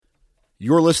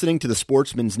You're listening to the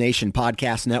Sportsman's Nation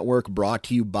Podcast Network, brought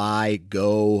to you by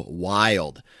Go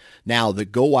Wild. Now, the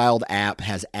Go Wild app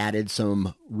has added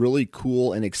some really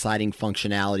cool and exciting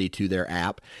functionality to their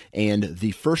app, and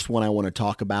the first one I want to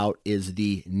talk about is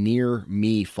the Near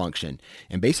Me function.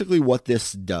 And basically what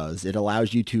this does, it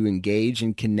allows you to engage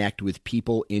and connect with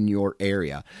people in your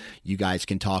area. You guys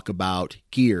can talk about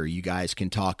gear, you guys can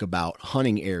talk about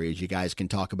hunting areas, you guys can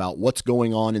talk about what's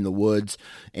going on in the woods,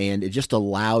 and it just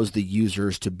allows the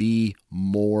users to be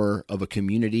more of a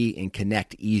community and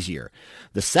connect easier.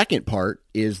 The second part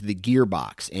is the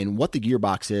Gearbox, and what the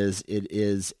Gearbox is, it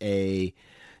is an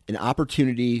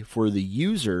opportunity for the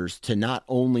users to not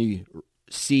only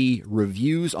see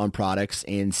reviews on products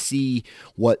and see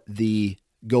what the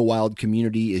Go Wild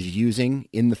community is using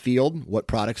in the field, what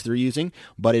products they're using,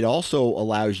 but it also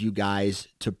allows you guys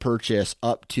to purchase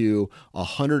up to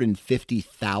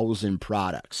 150,000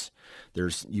 products.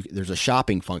 There's a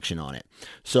shopping function on it.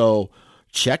 So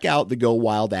check out the Go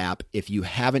Wild app. If you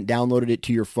haven't downloaded it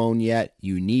to your phone yet,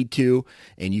 you need to,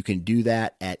 and you can do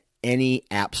that at any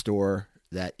app store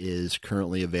that is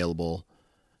currently available.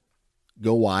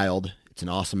 Go Wild. It's an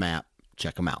awesome app.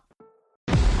 Check them out.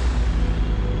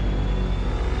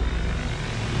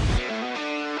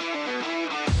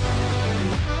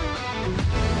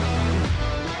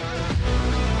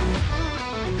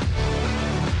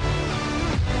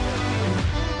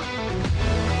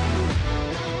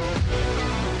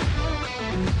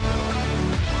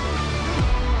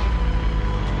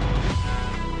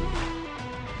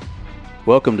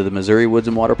 Welcome to the Missouri Woods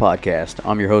and Water Podcast.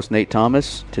 I'm your host, Nate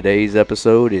Thomas. Today's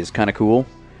episode is kind of cool.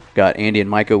 Got Andy and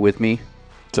Micah with me. Is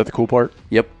that the cool part?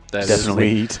 Yep, That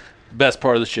definitely. is sweet. Best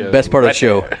part of the show. Best part of the Right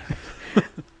show.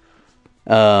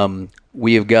 there.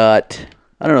 We have got,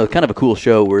 I don't know, kind of a cool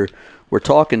show. We're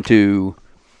talking to...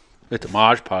 It's a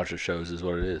Mod Podge of shows is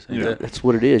what it is. Ain't it? That's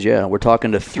what it is, yeah. We're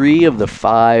talking to 3 of the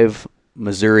 5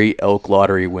 Missouri Elk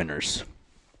Lottery winners.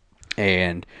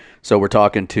 And so we're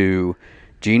talking to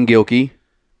Gene Gilkey,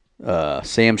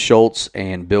 Sam Schultz,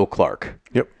 and Bill Clark.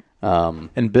 Yep.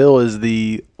 And Bill is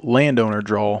the landowner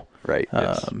draw. Right.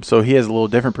 So he has a little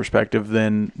different perspective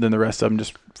than the rest of them,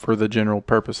 just for the general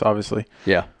purpose, obviously.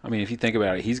 Yeah. I mean, if you think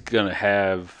about it, he's going to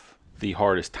have the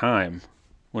hardest time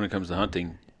when it comes to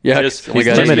hunting. Yeah, Just we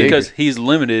got just it. because he's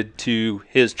limited to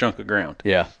his chunk of ground.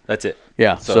 Yeah. That's it.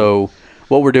 Yeah. So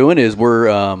what we're doing is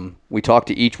we talk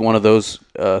to each one of those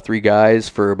 3 guys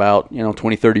for about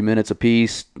 20, 30 minutes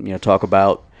apiece. Talk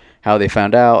about how they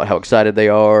found out, how excited they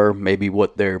are, maybe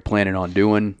what they're planning on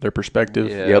doing, Their perspective.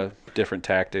 Yeah, Yep. different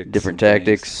tactics. different and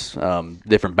things. tactics,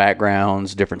 different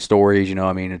backgrounds, different stories.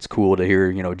 I mean, it's cool to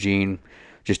hear. Gene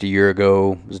just a year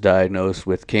ago was diagnosed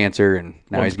with cancer, and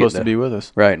now Wasn't he's supposed getting to be with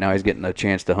us. Right now he's getting a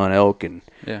chance to hunt elk, and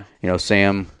Yeah.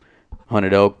 Sam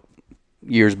hunted elk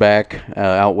years back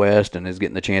out west, and is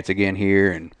getting the chance again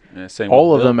here, and Yeah, same All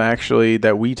with of Bill. them, actually,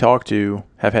 that we talk to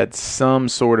have had some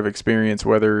sort of experience,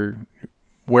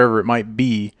 wherever it might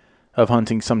be, of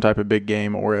hunting some type of big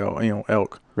game or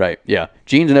elk. right, yeah.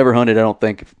 Gene's never hunted, I don't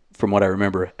think, from what I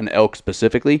remember, an elk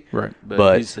specifically. Right.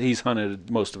 But he's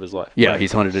hunted most of his life. Yeah,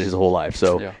 he's hunted it his whole life,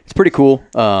 so Yeah. it's pretty cool.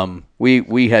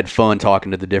 We had fun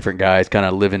talking to the different guys, kind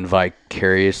of living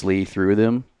vicariously through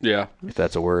them, Yeah. if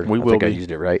that's a word. We I will think I be.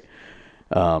 used it right.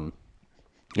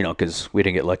 Because we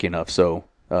didn't get lucky enough. So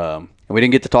and we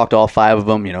didn't get to talk to all 5 of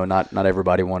them. Not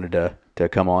everybody wanted to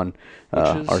come on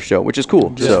our show, which is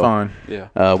cool. Just so fine.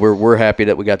 Yeah. we're happy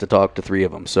that we got to talk to 3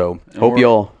 of them. So hope we're-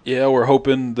 y'all. Yeah, we're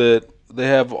hoping that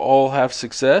they all have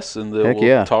success, and that Heck we'll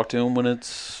yeah. talk to them when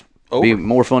it's over. Be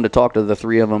more fun to talk to the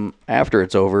 3 of them after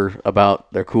it's over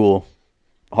about their cool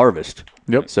harvest.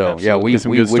 Yep. So yeah, we Get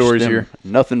some we good wish stories them here.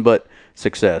 nothing but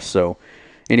success. So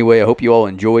anyway, I hope you all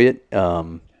enjoy it.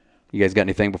 You guys got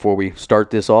anything before we start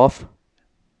this off?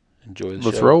 Enjoy the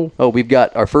Let's show. roll. Oh, we've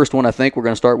got our first one. I think we're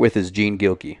going to start with is Gene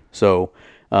Gilkey. So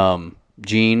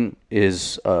Gene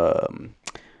is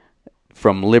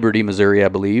from Liberty, Missouri, I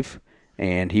believe,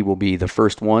 and he will be the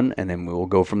first one, and then we will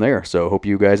go from there. So hope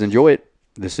you guys enjoy it.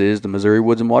 This is the Missouri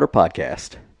Woods and Water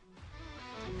Podcast.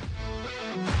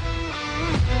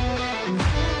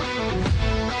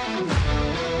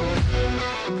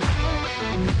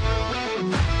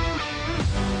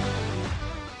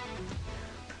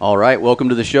 All right, welcome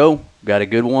to the show. Got a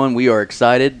good one. We are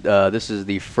excited. This is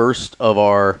the first of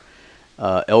our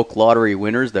elk lottery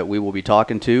winners that we will be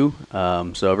talking to.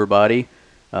 So everybody,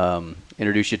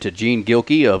 introduce you to Gene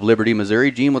Gilkey of Liberty,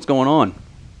 Missouri. Gene, what's going on?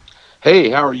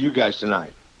 Hey, how are you guys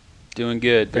tonight? Doing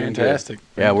good. Doing Fantastic.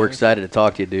 Yeah, we're excited to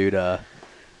talk to you, dude.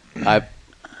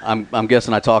 I'm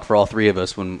guessing I talk for all 3 of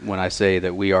us when I say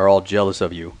that we are all jealous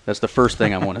of you. That's the first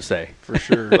thing I want to say. For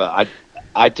sure. Well,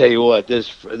 I tell you what,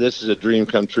 this is a dream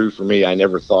come true for me. I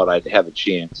never thought I'd have a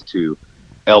chance to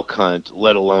elk hunt,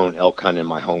 let alone elk hunt in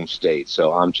my home state.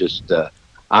 So I'm just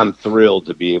I'm thrilled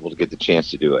to be able to get the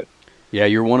chance to do it. Yeah,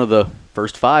 you're one of the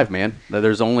first 5, man.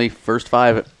 There's only first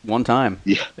 5 at one time.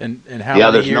 Yeah, And how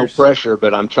many there's years? no pressure,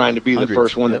 but I'm trying to be Hundreds. the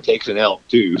first one that takes an elk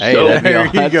too. Hey,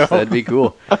 So that'd be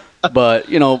cool. But,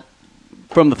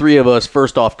 from the 3 of us,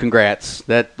 first off, congrats.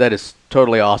 That is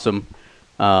totally awesome.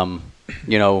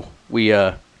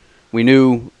 We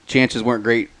knew chances weren't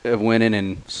great of winning,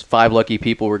 and 5 lucky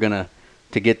people were going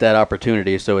to get that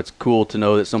opportunity. So it's cool to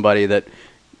know that somebody that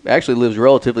actually lives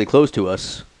relatively close to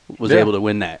us was able to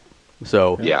win that.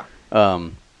 So yeah.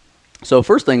 So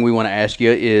first thing we want to ask you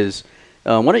is,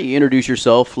 why don't you introduce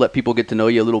yourself, let people get to know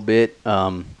you a little bit,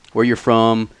 where you're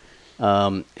from,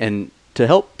 and to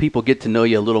help people get to know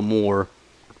you a little more,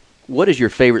 what is your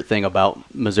favorite thing about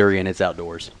Missouri and its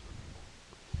outdoors?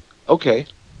 Okay.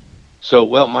 So,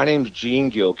 well, my name's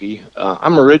Gene Gilkey.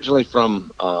 I'm originally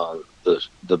from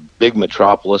the big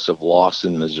metropolis of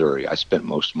Lawson, Missouri. I spent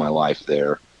most of my life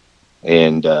there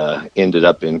and ended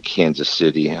up in Kansas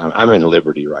City. I'm in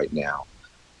Liberty right now.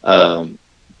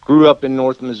 Grew up in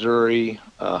North Missouri,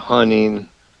 hunting,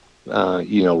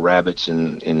 rabbits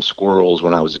and squirrels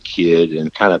when I was a kid,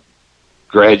 and kind of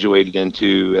graduated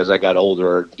into, as I got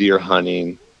older, deer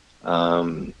hunting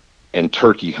and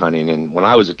turkey hunting. And when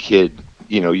I was a kid,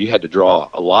 you had to draw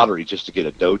a lottery just to get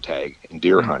a doe tag in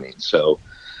deer hunting. So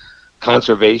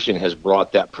conservation has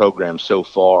brought that program so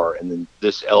far, and then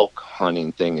this elk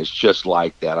hunting thing is just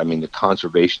like that. I mean, the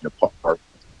conservation department,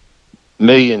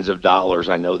 millions of dollars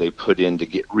I know they put in to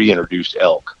get reintroduced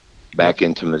elk back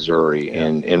into Missouri,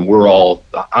 and we're all,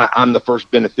 I'm the first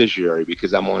beneficiary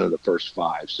because I'm one of the first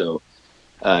 5. So,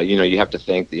 you have to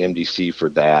thank the MDC for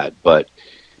that. But,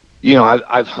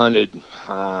 I've hunted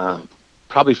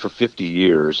probably for 50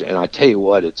 years, and I tell you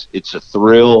what, it's a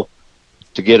thrill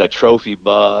to get a trophy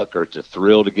buck, or it's a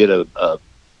thrill to get a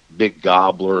big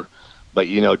gobbler. But,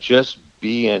 just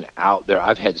being out there,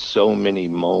 I've had so many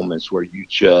moments where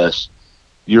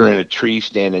you're in a tree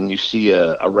stand and you see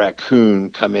a raccoon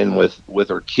come in with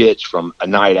her kits from a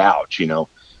night out,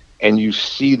 and you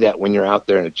see that when you're out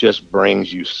there, and it just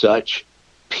brings you such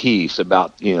peace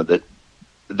about,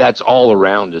 that's all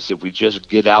around us. If we just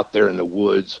get out there in the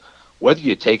woods, whether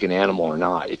you take an animal or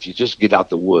not, if you just get out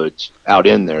the woods, out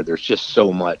in there, there's just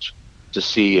so much to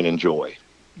see and enjoy.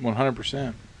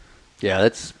 100%. Yeah,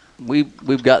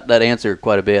 we've got that answer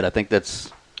quite a bit. I think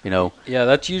that's, Yeah,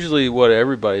 that's usually what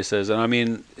everybody says, and I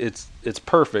mean it's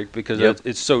perfect because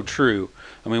it's so true.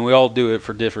 I mean, we all do it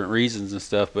for different reasons and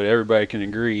stuff, but everybody can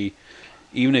agree.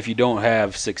 Even if you don't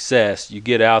have success, you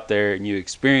get out there and you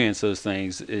experience those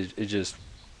things. It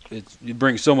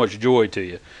brings so much joy to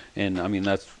you, and I mean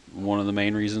that's one of the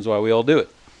main reasons why we all do it.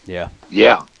 Yeah.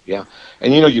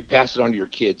 And you pass it on to your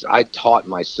kids. I taught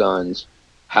my sons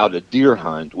how to deer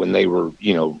hunt when they were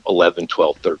 11,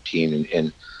 12, 13,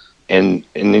 and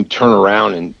then turn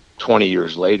around, and 20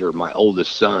 years later, my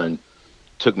oldest son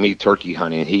took me turkey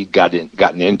hunting. He'd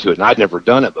gotten into it, and I'd never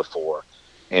done it before.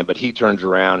 But he turns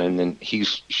around, and then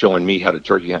he's showing me how to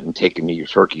turkey hunt and taking me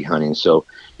turkey hunting. So,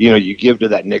 you give to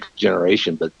that next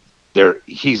generation, but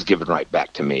he's giving right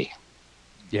back to me.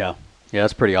 Yeah,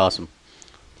 that's pretty awesome.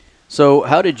 So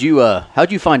how'd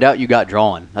you find out you got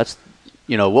drawn? That's,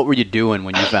 what were you doing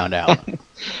when you found out?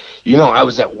 I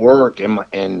was at work, and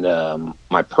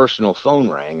my personal phone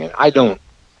rang, and I don't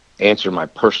answer my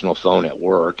personal phone at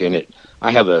work, and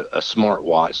I have a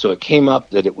smartwatch, so it came up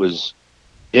that it was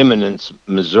Eminence,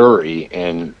 Missouri,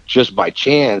 and just by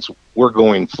chance, we're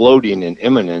going floating in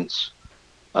Eminence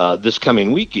this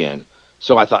coming weekend.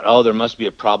 So I thought, there must be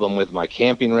a problem with my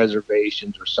camping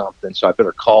reservations or something, so I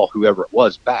better call whoever it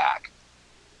was back.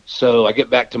 So I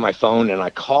get back to my phone, and I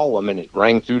call them, and it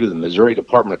rang through to the Missouri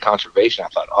Department of Conservation. I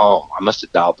thought, I must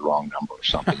have dialed the wrong number or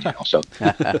something, So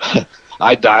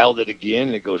I dialed it again,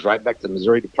 and it goes right back to the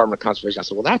Missouri Department of Conservation. I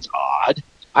said, well, that's odd.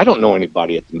 I don't know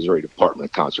anybody at the Missouri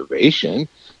Department of Conservation.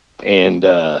 And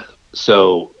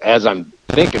so as I'm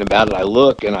thinking about it, I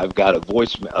look, and I've got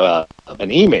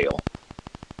an email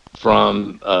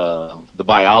from the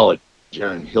biologist,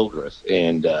 Jaron Hildreth,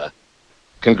 and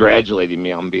congratulating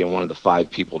me on being one of the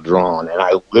 5 people drawn. And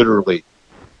I literally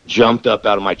jumped up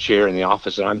out of my chair in the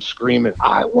office, and I'm screaming,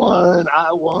 I won.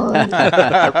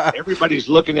 Everybody's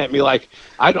looking at me like,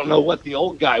 I don't know what the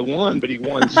old guy won, but he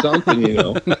won something,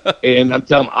 And I'm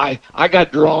telling them, I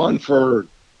got drawn for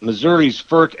Missouri's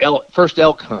first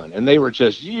elk hunt, and they were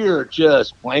just, you're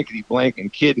just blankety blank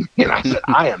and kidding me. And I said,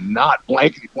 I am not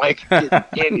blankety blank and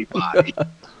kidding anybody.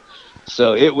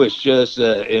 So it was just,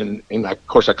 and of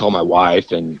course I called my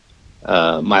wife, and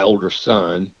my older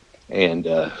son, and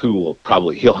he'll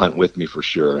hunt with me for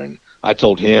sure. And I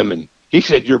told him, and he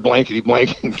said, "You're blankety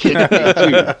blank and kidding me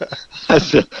too." I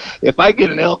said, "If I get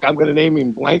an elk, I'm going to name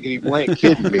him blankety blank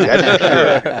kidding me." That's for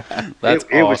sure. That's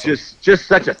It was just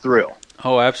such a thrill.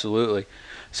 Oh, absolutely.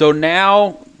 So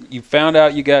now you found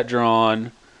out you got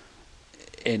drawn,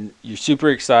 and you're super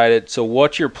excited. So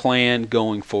what's your plan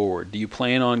going forward? Do you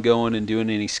plan on going and doing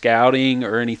any scouting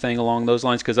or anything along those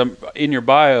lines? Because in your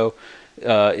bio,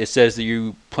 it says that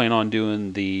you plan on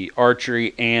doing the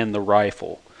archery and the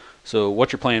rifle. So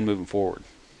what's your plan moving forward?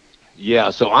 Yeah,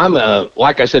 so I'm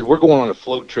like I said, we're going on a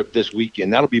float trip this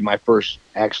weekend. That'll be my first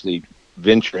actually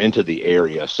venture into the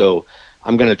area. So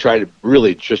I'm going to try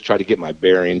to get my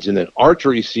bearings. And then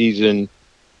archery season,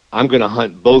 I'm going to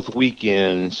hunt both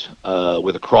weekends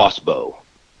with a crossbow.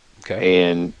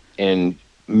 Okay. And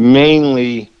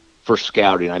mainly for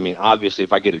scouting. I mean, obviously,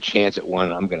 if I get a chance at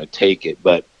one, I'm going to take it.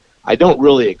 But I don't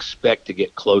really expect to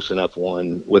get close enough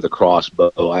one with a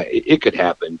crossbow. It could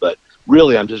happen, but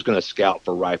really, I'm just going to scout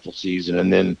for rifle season.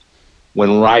 And then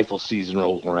when rifle season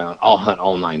rolls around, I'll hunt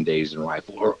all 9 days in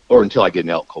rifle, or until I get an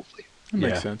elk, hopefully. That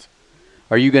makes sense.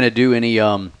 Are you going to do any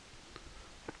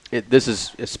this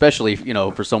is especially,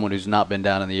 for someone who's not been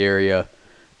down in the area,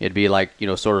 it'd be like,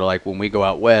 sort of like when we go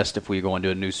out west, if we go into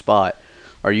a new spot,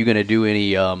 are you going to do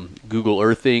any Google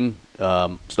Earthing,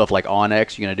 stuff like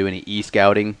onX? You going to do any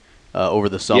e-scouting over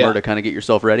the summer to kind of get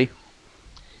yourself ready?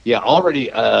 Yeah, already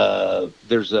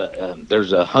there's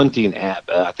a hunting app.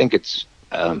 I think it's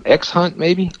X Hunt,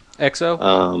 maybe.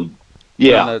 Exo?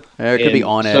 Yeah. It could be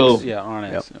onX. So, Yeah,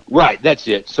 onX. Yep. Right, that's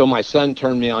it. So my son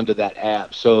turned me onto that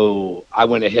app. So I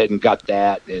went ahead and got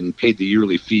that and paid the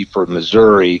yearly fee for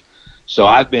Missouri. So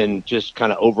I've been just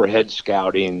kind of overhead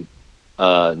scouting,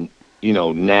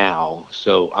 now.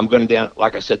 So I'm going down,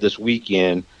 like I said, this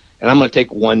weekend, and I'm going to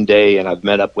take one day, and I've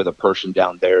met up with a person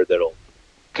down there that'll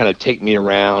kind of take me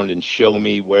around and show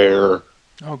me where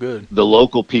the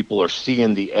local people are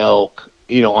seeing the elk,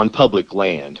 on public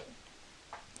land.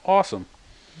 Awesome.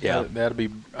 Yeah, that'll be.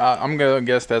 I'm gonna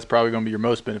guess that's probably gonna be your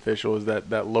most beneficial is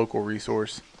that local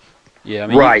resource. Yeah, I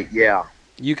mean, right. Yeah.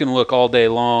 You can look all day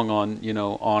long on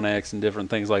onX and different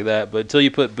things like that, but until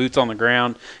you put boots on the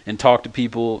ground and talk to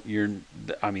people,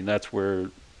 that's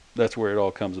where it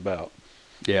all comes about.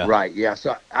 Yeah. Right. Yeah.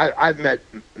 So I've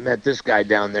met this guy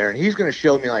down there, and he's going to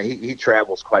show me, like, he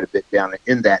travels quite a bit down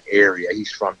in that area.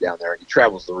 He's from down there, and he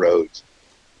travels the roads.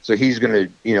 So he's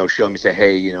going to, show me, say,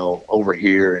 hey, over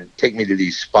here, and take me to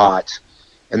these spots,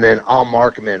 and then I'll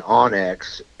mark them in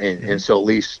onX, and so at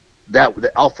least that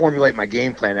I'll formulate my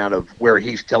game plan out of where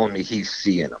he's telling me he's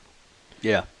seeing them.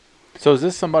 Yeah. So is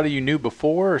this somebody you knew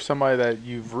before, or somebody that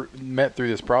you've met through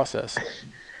this process?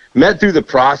 Met through the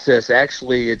process.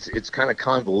 Actually, it's kind of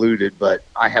convoluted, but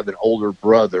I have an older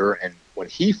brother, and when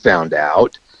he found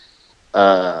out,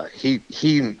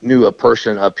 he knew a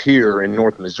person up here in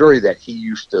North Missouri that he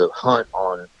used to hunt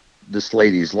on this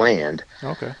lady's land.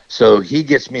 Okay. So he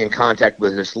gets me in contact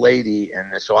with this lady,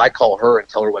 and so I call her and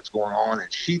tell her what's going on,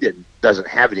 and she doesn't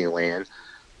have any land,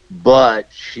 but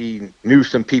she knew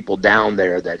some people down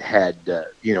there that had,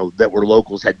 that were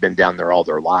locals, had been down there all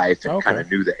their life and kind of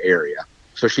knew the area.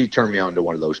 So she turned me on to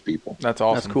one of those people. That's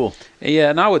awesome. That's cool. Yeah,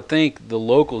 and I would think the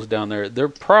locals down there, they're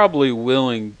probably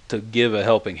willing to give a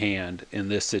helping hand in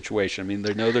this situation. I mean,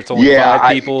 they know there's only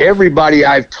 5 people. Everybody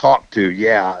I've talked to,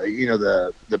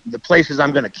 the places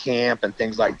I'm going to camp and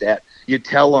things like that, you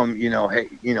tell them,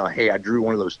 hey, I drew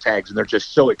one of those tags, and they're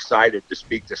just so excited to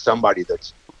speak to somebody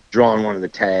that's drawn one of the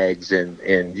tags, and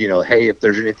hey, if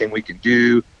there's anything we can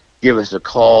do, give us a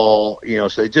call.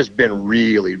 So it's just been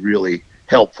really, really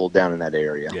helpful down in that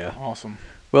area. Yeah. Awesome.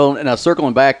 Well, and now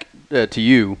circling back to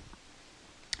you.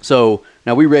 So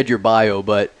now we read your bio,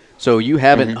 but so you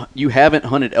haven't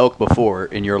hunted elk before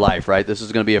in your life, right? This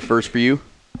is going to be a first for you?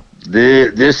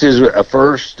 This is a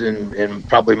first and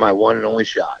probably my one and only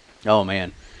shot. Oh,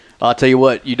 man. I'll tell you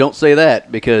what, you don't say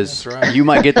that because you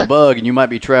might get the bug and you might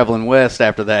be traveling west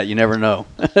after that. You never know.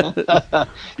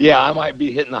 Yeah, I might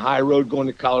be hitting the high road going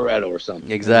to Colorado or something.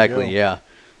 Exactly, yeah.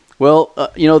 Well,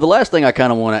 the last thing I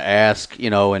kind of want to ask,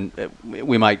 and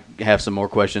we might have some more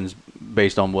questions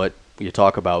based on what you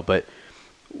talk about, but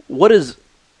what does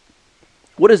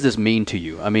this mean to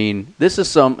you? I mean, this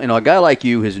is a guy like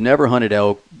you who's never hunted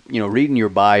elk, reading your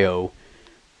bio,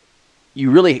 you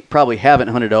really probably haven't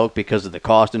hunted elk because of the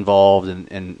cost involved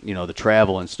and the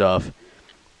travel and stuff.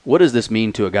 What does this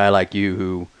mean to a guy like you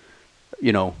who,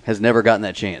 has never gotten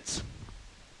that chance?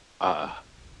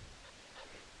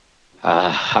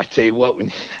 I tell you what,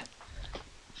 when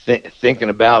thinking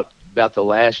about the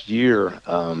last year,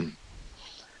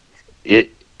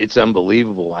 it it's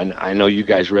unbelievable. I know you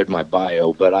guys read my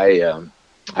bio, but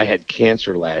I had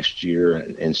cancer last year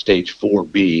in stage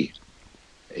 4B,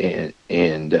 and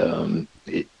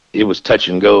it was touch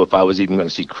and go if I was even going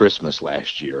to see Christmas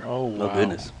last year. Oh, wow. Oh,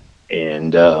 goodness.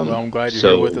 And well, I'm glad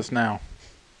you're here with us now.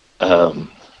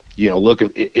 Look,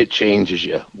 it changes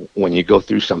you when you go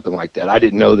through something like that. I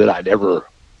didn't know that I'd ever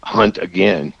hunt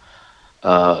again.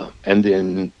 And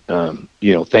then,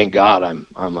 thank God I'm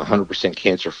 100%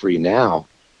 cancer free now,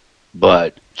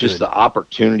 but just the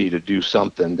opportunity to do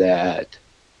something that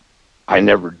I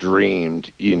never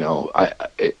dreamed,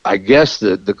 I guess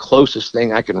the closest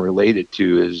thing I can relate it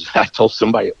to is I told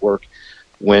somebody at work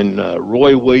when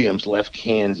Roy Williams left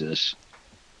Kansas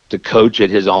to coach at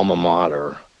his alma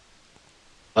mater,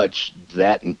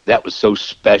 that was so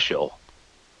special.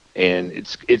 And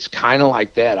it's kind of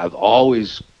like that. I've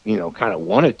always, kind of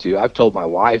wanted to. I've told my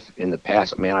wife in the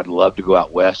past, man, I'd love to go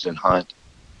out west and hunt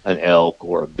an elk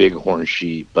or a bighorn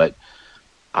sheep, but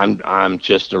I'm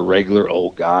just a regular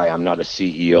old guy. I'm not a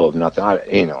CEO of nothing.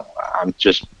 I'm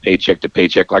just paycheck to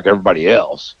paycheck like everybody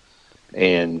else.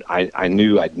 And I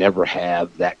knew I'd never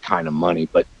have that kind of money,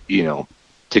 but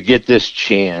to get this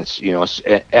chance,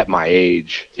 at my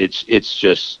age, it's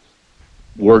just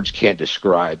words can't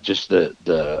describe just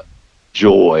the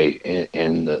joy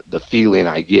and the feeling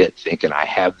I get thinking I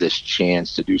have this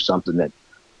chance to do something that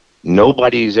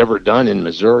nobody's ever done in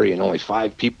Missouri, and only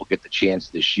 5 people get the chance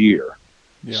this year.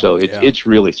 Yeah, so it's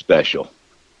really special.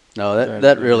 No,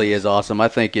 that really is awesome. I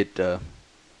think it's a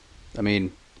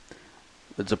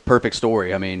perfect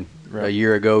story. I mean, right. A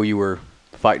year ago you were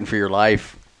fighting for your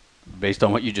life based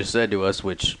on what you just said to us,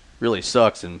 which really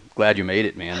sucks, and glad you made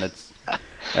it, man.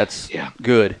 That's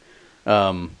good.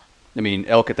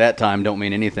 Elk at that time don't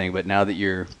mean anything, but now that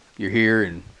you're here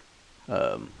and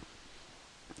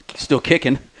still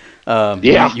kicking,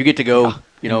 you get to go,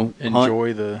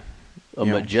 enjoy a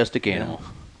majestic animal.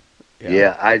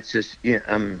 Yeah, I just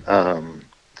and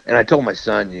I told my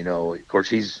son, of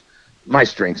course my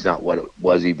strength's not what it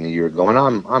was even a year ago, and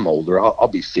I'm older. I'll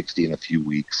be 60 in a few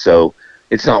weeks, so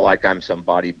it's not like I'm some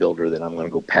bodybuilder that I'm going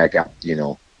to go pack out,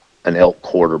 an elk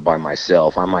quarter by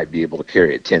myself. I might be able to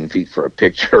carry it 10 feet for a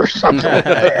picture or something like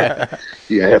that.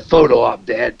 A photo op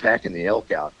dad packing the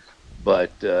elk out.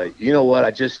 But you know what?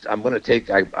 I'm going to take.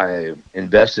 I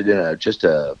invested in a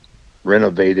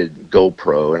renovated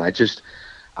GoPro, and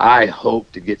I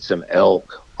hope to get some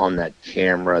elk on that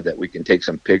camera that we can take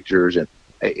some pictures. And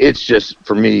it's just,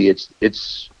 for me, it's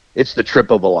the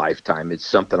trip of a lifetime. It's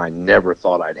something I never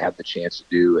thought I'd have the chance to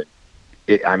do.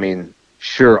 And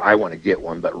sure, I want to get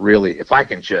one, but really, if I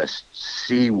can just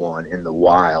see one in the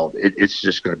wild, it's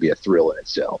just going to be a thrill in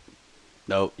itself.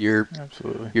 No, you're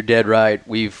dead right.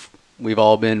 We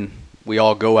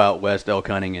all go out west elk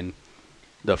hunting, and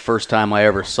the first time I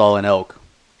ever saw an elk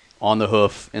on the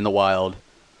hoof in the wild,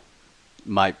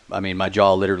 my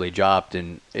jaw literally dropped,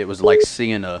 and it was like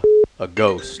seeing a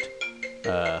ghost.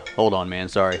 Hold on, man.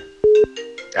 Sorry.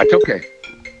 That's okay.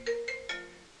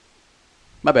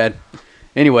 My bad.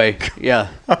 Anyway, yeah.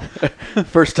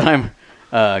 First time,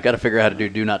 got to figure out how to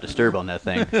do not disturb on that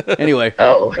thing. Anyway,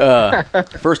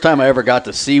 first time I ever got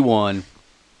to see one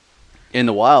in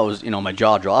the wild was, my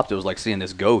jaw dropped. It was like seeing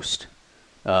this ghost.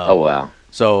 Oh, wow.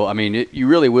 So, you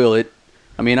really will.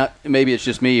 Maybe it's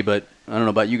just me, but I don't know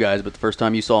about you guys, but the first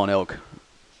time you saw an elk,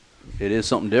 it is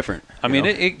something different.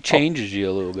 It changes you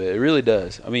a little bit. It really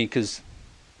does. because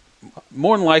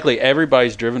more than likely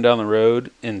everybody's driven down the road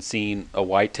and seen a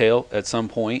whitetail at some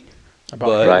point.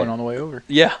 About one on the way over.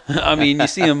 Yeah. You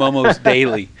see them almost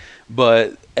daily.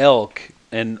 But elk,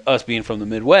 and us being from the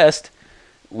Midwest,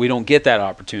 we don't get that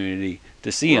opportunity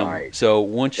to see them. So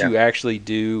once you actually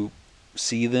do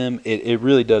see them, it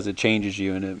really does. It changes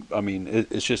you. And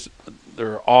it's just,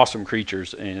 they're awesome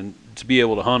creatures. And to be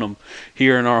able to hunt them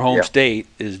here in our home state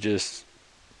is just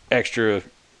extra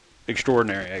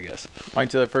extraordinary, I guess.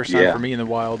 I'd say the first time for me in the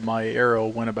wild, my arrow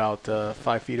went about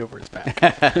 5 feet over his back.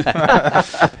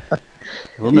 A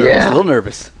little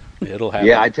nervous. It'll happen.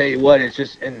 Yeah, I tell you what, it's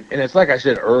just, and it's like I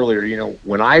said earlier,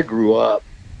 when I grew up,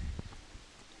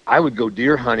 I would go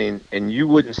deer hunting and you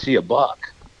wouldn't see a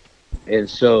buck. And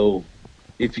so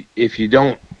if you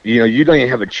don't, you don't even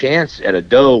have a chance at a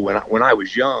doe. When I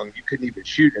was young, you couldn't even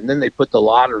shoot. And then they put the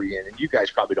lottery in, and you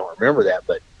guys probably don't remember that,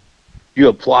 but you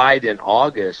applied in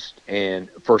August and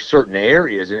for certain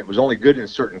areas, and it was only good in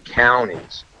certain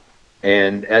counties.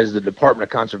 And as the Department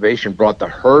of Conservation brought the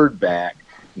herd back,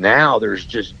 now there's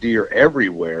just deer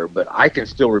everywhere. But I can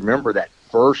still remember that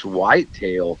first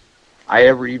whitetail I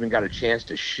ever even got a chance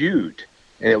to shoot,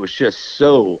 and it was just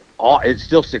it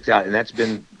still sticks out, and that's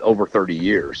been over 30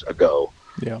 years ago.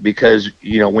 Yeah. Because,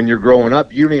 when you're growing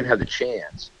up, you don't even have the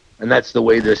chance. And that's the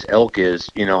way this elk is.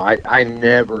 I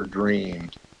never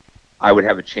dreamed I would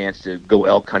have a chance to go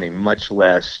elk hunting, much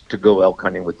less to go elk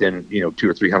hunting within, 200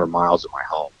 or 300 miles of my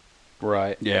home.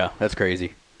 Right. Yeah, that's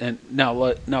crazy. And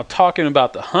now talking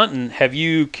about the hunting,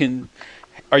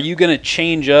 are you going to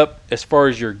change up as far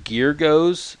as your gear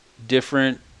goes,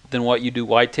 different than what you do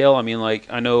whitetail? I mean,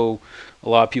 I know a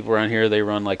lot of people around here, they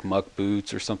run like muck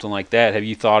boots or something like that. Have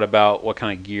you thought about what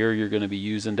kind of gear you're going to be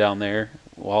using down there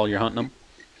while you're hunting them?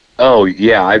 Oh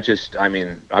yeah, I've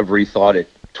rethought it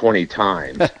 20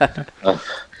 times.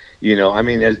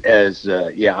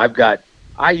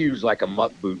 I use like a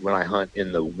muck boot when I hunt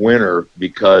in the winter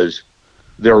because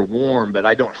they're warm, but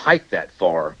I don't hike that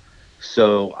far.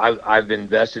 So I've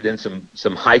invested in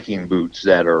some hiking boots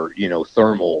that are,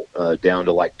 thermal down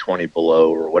to like 20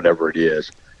 below or whatever it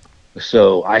is.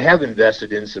 So I have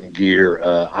invested in some gear.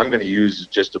 I'm going to use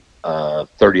just a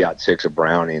 30-06 of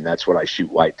Browning. That's what I shoot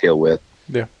whitetail with.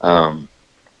 Yeah.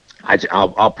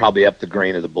 I'll probably up the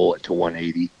grain of the bullet to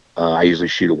 180. I usually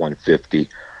shoot a 150,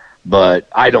 but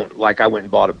I went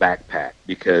and bought a backpack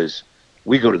because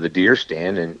we go to the deer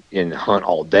stand and hunt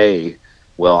all day.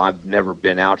 Well, I've never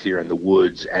been out here in the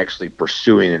woods actually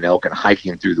pursuing an elk and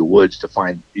hiking through the woods to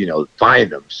find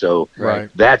them. So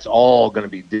that's all going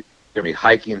to be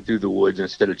hiking through the woods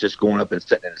instead of just going up and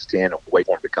sitting in a stand and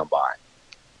waiting for them to come by.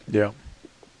 Yeah.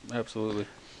 Absolutely.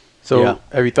 So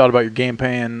have you thought about your game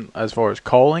plan as far as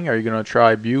calling? Are you going to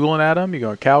try bugling at them? You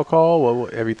going to cow call?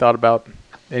 Have you thought about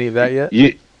any of that yet?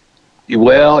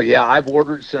 Well, yeah, I've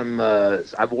ordered some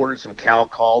cow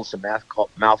calls, some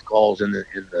mouth calls in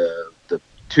the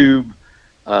tube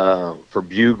for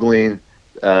bugling.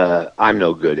 I'm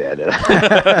no good at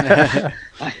it.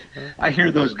 I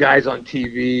hear those guys on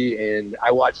TV, and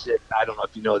I watched it. I don't know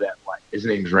if you know that. His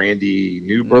name's Randy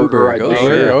Newberger. I think.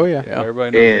 Sure. Oh, yeah.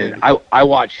 Everybody knows. And I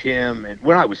watch him. And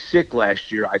when I was sick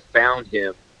last year, I found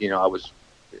him. I was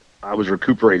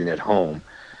recuperating at home,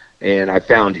 and I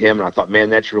found him, and I thought, man,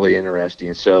 that's really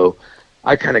interesting. So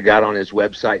I kind of got on his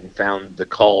website and found the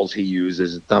calls he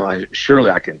uses.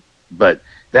 Surely I can, but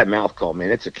that mouth call, man,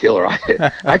 it's a killer.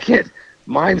 I can't.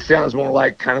 Mine sounds more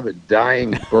like kind of a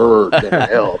dying bird than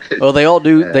an elk. Well, they all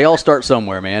do. They all start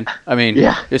somewhere, man. I mean,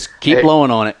 just keep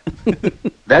blowing on it.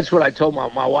 That's what I told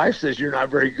my wife. Says you're not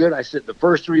very good. I said the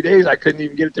first 3 days I couldn't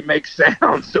even get it to make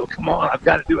sound. So come on, I've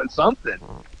got to do something.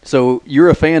 So you're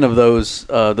a fan of those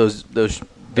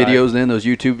videos, then those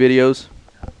YouTube videos?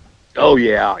 Oh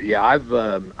yeah.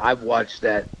 I've watched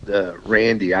that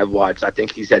Randy. I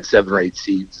think he's had 7 or 8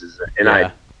 seasons, and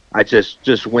I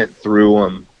just went through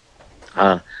them.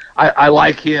 I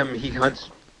like him. He hunts,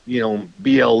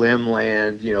 BLM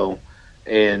land,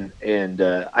 and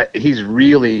he's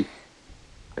really,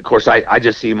 of course, I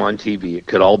just see him on TV. It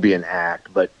could all be an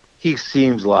act, but he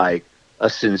seems like a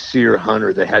sincere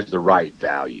hunter that has the right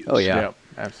values. Oh, yeah. Yeah,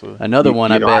 absolutely. Another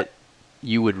one I bet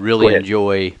you would really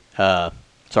enjoy. Sorry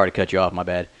to cut you off, my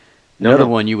bad. Another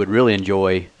one you would really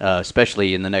enjoy,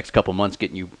 especially in the next couple months,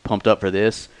 getting you pumped up for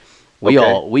this. We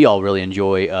all really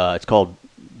enjoy. It's called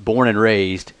Born and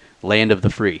Raised, Land of the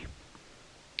Free.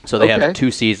 So they have 2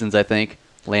 seasons, I think.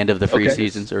 Land of the Free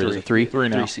seasons, or is it 3? 3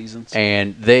 now. 3 seasons.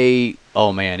 And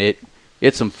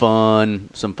it's some fun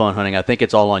hunting. I think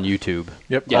it's all on YouTube.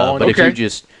 Yep. But if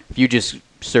you just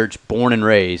search Born and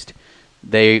Raised,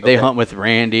 they hunt with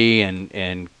Randy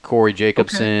and Corey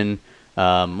Jacobson.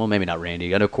 Well, maybe not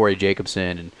Randy. I know Corey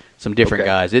Jacobson and some different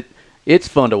guys. It's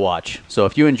fun to watch. So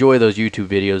if you enjoy those YouTube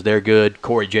videos, they're good.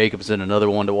 Corey Jacobson, another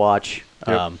one to watch.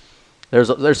 Yep.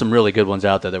 There's some really good ones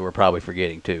out there that we're probably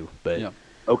forgetting too. But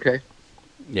I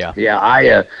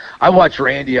watch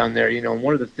Randy on there. And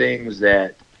one of the things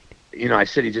that I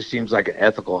said he just seems like an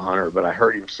ethical hunter, but I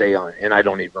heard him say and I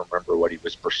don't even remember what he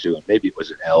was pursuing. Maybe it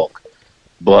was an elk,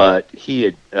 but he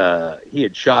had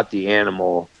shot the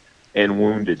animal and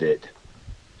wounded it,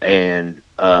 and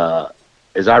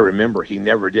as I remember, he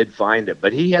never did find it,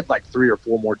 but he had like 3 or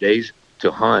 4 more days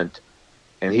to hunt.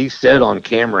 And he said on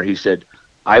camera, he said,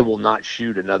 I will not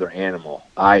shoot another animal.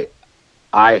 I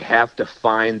have to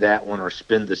find that one or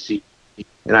spend the season.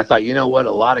 And I thought, you know what?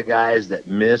 A lot of guys that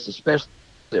miss, especially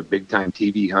a big time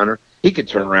TV hunter, he could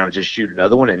turn around and just shoot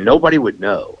another one and nobody would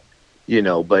know,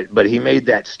 but he made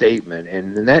that statement.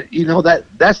 And that,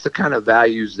 that's the kind of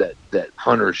values that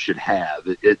hunters should have.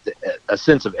 A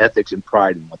sense of ethics and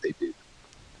pride in what they do.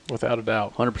 Without a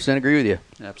doubt. 100% agree with you.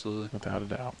 Absolutely. Without a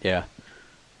doubt. Yeah.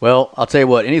 Well, I'll tell you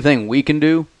what, anything we can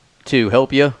do to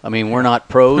help you, I mean, we're not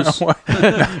pros.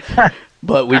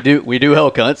 but we do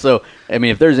elk hunt. So I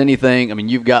mean, if there's anything, I mean,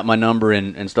 you've got my number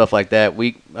and stuff like that.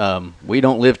 We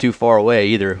don't live too far away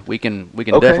either. We can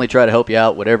definitely try to help you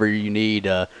out, whatever you need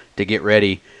to get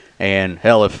ready. And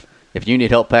hell, if you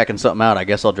need help packing something out, I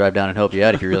guess I'll drive down and help you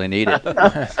out if you really need it.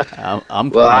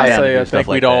 I think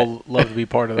we'd all love to be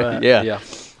part of that. Yeah.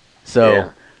 So.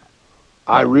 Yeah.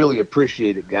 I really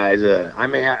appreciate it, guys. I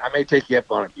may take you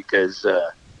up on it because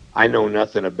I know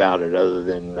nothing about it other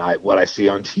than what I see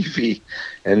on TV,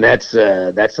 and that's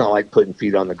not like putting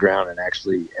feet on the ground and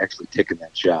actually taking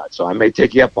that shot. So I may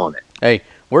take you up on it. Hey,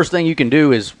 worst thing you can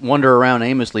do is wander around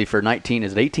aimlessly for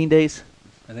 18 days?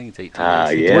 I think it's 18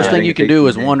 days. Yeah, worst thing you can do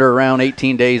is wander around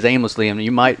 18 days aimlessly, and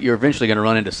you're eventually going to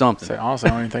run into something. So honestly,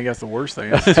 I don't even think that's the worst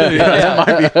thing.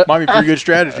 That might be pretty good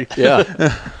strategy.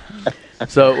 Yeah.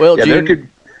 So, well, yeah,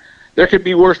 Gene, there could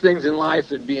be worse things in life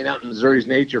than being out in Missouri's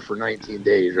nature for 19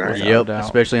 days, right? Yep,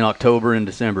 especially in October and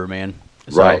December, man.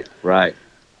 So, right.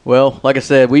 Well, like I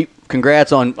said,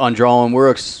 congrats on drawing.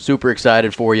 We're super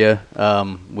excited for you.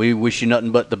 We wish you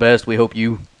nothing but the best. We hope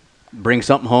you bring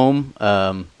something home.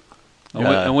 And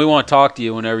we want to talk to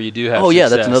you whenever you do have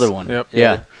success. That's another one. Yep.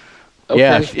 Yeah. Okay.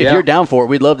 Yeah, if you're down for it,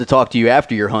 we'd love to talk to you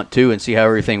after your hunt, too, and see how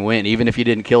everything went. Even if you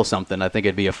didn't kill something, I think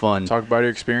it'd be a fun. Talk about your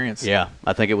experience. Yeah,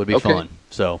 I think it would be fun.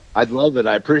 So I'd love it.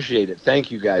 I appreciate it. Thank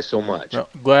you guys so much. Well,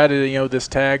 glad this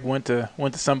tag went to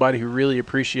somebody who really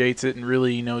appreciates it and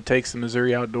really takes the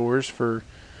Missouri outdoors for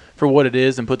what it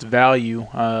is and puts value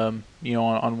on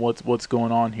what's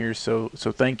going on here. So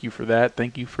thank you for that.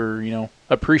 Thank you for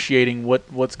appreciating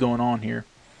what's going on here.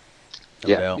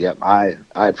 Yeah. I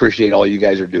appreciate all you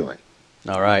guys are doing.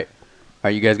 All right.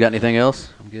 You guys got anything else?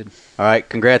 I'm good. All right.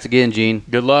 Congrats again, Gene.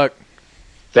 Good luck.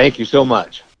 Thank you so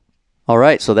much. All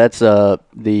right. So that's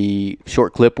the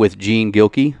short clip with Gene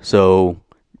Gilkey. So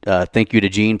thank you to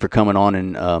Gene for coming on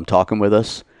and talking with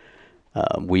us.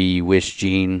 We wish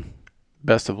Gene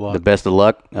best of luck. The best of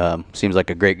luck. Seems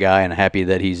like a great guy, and happy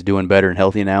that he's doing better and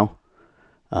healthy now.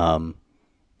 And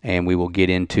we will get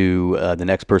into the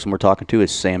next person we're talking to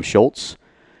is Sam Schultz.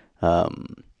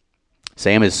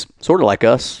 Sam is sort of like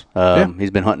us. He's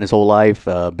been hunting his whole life,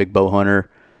 big bow hunter.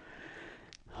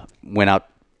 Went out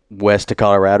west to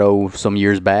Colorado some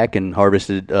years back and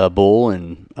harvested a bull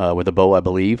and with a bow, I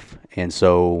believe. And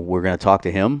so we're going to talk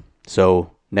to him. So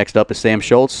next up is Sam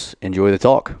Schultz. Enjoy the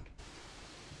talk.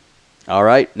 All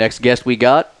right, next guest we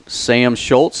got, Sam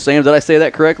Schultz. Sam, did I say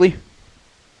that correctly?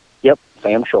 Yep,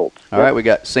 Sam Schultz. All right, we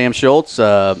got Sam Schultz,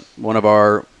 one of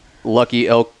our lucky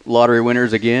elk lottery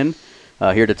winners again.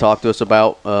 Here to talk to us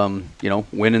about,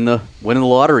 winning the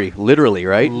lottery, literally,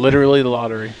 right? Literally the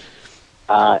lottery.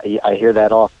 I hear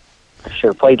that off. I should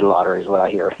have played the lottery is what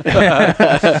I hear.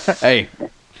 Hey,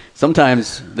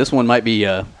 sometimes this one might be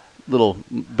a little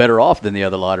better off than the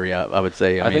other lottery, I would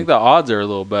say. I think the odds are a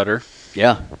little better.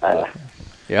 Yeah.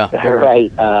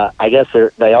 Right. I guess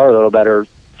they are a little better.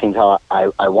 Seems how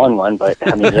I won one, but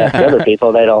I mean, the other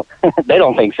people they don't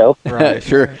think so. Right.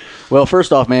 Sure. Well,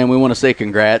 first off, man, we want to say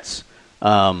congrats.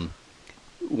 Why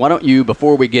don't you,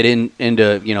 before we get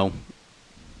into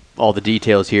all the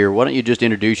details here, why don't you just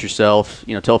introduce yourself?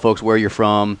 Tell folks where you're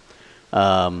from,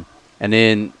 and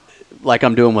then, like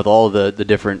I'm doing with all the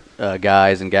different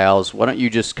guys and gals, why don't you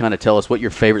just kind of tell us what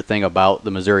your favorite thing about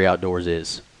the Missouri outdoors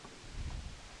is?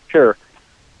 Sure.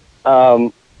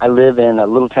 I live in a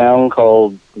little town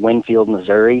called Winfield,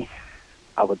 Missouri.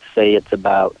 I would say it's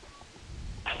about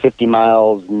 50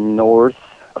 miles north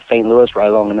of St. Louis, right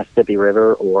along the Mississippi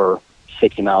River, or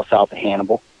 60 miles south of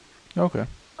Hannibal. Okay.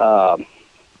 I'm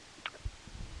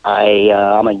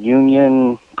a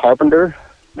union carpenter.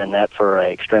 Been that for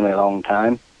an extremely long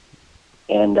time.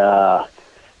 And as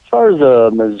far as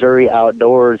the Missouri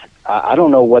outdoors, I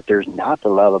don't know what there's not to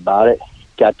love about it.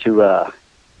 Got to,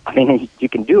 you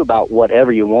can do about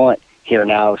whatever you want here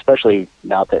now, especially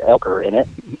now that elk are in it.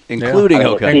 Including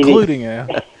elk. Including,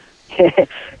 yeah.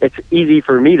 It's easy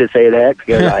for me to say that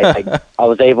because I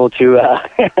was able to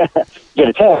get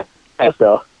a test,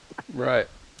 so. Right.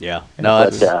 Yeah. No,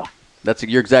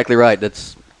 you're exactly right.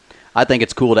 I think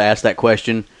it's cool to ask that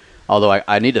question, although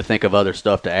I need to think of other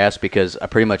stuff to ask because I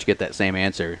pretty much get that same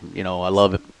answer. I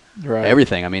love it,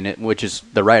 everything. I mean, which is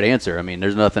the right answer. I mean,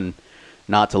 there's nothing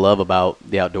not to love about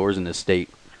the outdoors in this state.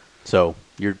 So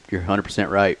you're 100%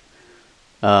 right.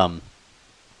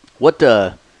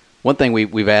 One thing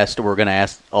we've asked, or we're going to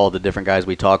ask all the different guys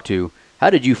we talked to,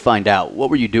 how did you find out? What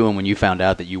were you doing when you found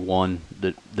out that you won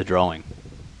the drawing?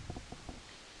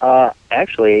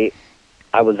 Actually,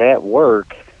 I was at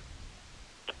work.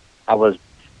 I was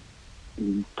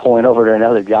pulling over to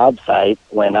another job site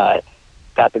when I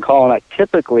got the call, and I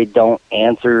typically don't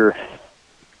answer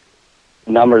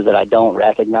numbers that I don't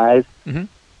recognize, Mhm.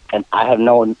 and I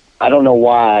don't know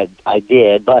why I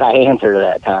did, but I answered at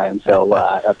that time. So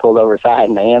I pulled over side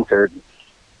and I answered.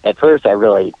 At first, I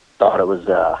really thought it was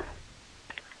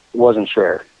wasn't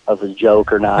sure if it was a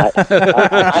joke or not.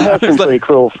 I have some pretty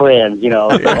cruel friends, you know.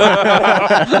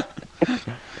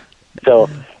 So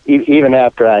even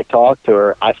after I talked to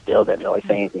her, I still didn't really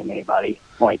say anything to anybody.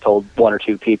 Only told one or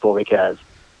two people because,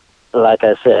 like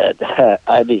I said,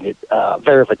 I needed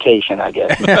verification, I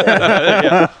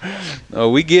guess. Oh,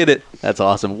 we get it. That's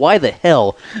awesome. Why the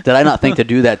hell did I not think to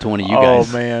do that to one of you guys?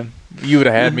 Oh man, you would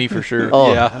have had me for sure.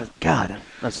 Oh, Yeah. God,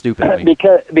 that's stupid of me.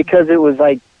 because it was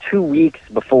like 2 weeks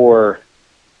before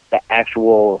the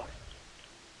actual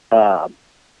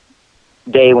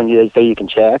day when they say you can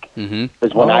check Mm-hmm.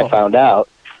 is when I found out.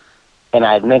 And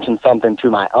I had mentioned something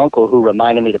to my uncle who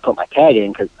reminded me to put my tag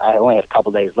in because I only had a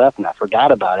couple days left and I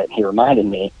forgot about it. And he reminded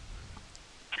me.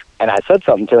 And I said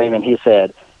something to him and he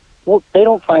said, well, they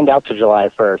don't find out till July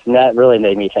 1st. And that really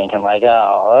made me thinking like,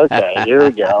 oh, okay, here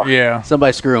we go. Yeah.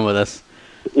 Somebody's screwing with us.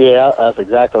 Yeah, that's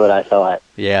exactly what I thought.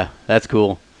 Yeah, that's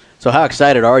cool. So how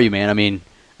excited are you, man?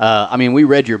 I mean, we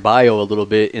read your bio a little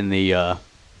bit in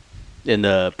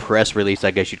the press release,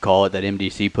 I guess you'd call it, that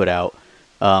MDC put out.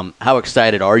 How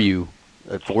excited are you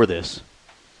for this?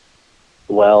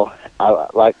 Well,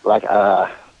 like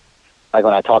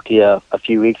when I talked to you a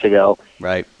few weeks ago,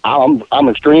 Right. I'm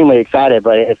extremely excited,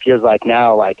 but it feels like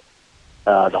now like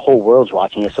the whole world's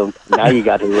watching you, so now you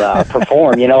got to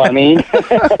perform. You know what I mean?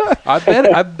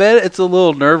 I bet it's a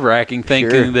little nerve-wracking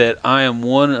thinking Sure. that I am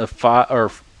one of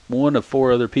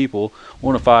four other people,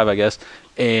 one of five, I guess.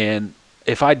 And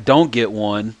if I don't get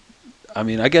one, I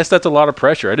mean, I guess that's a lot of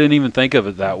pressure. I didn't even think of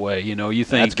it that way. You know, you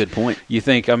think That's a good point. You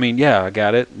think, I mean, yeah, I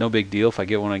got it, no big deal. If I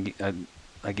get one,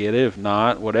 I get it. If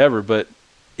not, whatever. But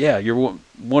yeah, you're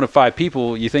one of five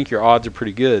people. You think your odds are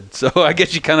pretty good, so I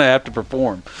guess you kind of have to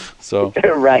perform. So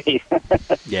Right.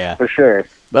 Yeah. For sure.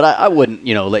 But I wouldn't,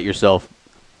 let yourself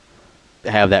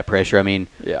have that pressure. I mean,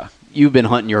 yeah, you've been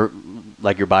hunting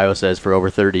like your bio says, for over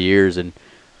 30 years, and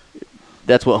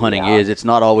that's what hunting is. It's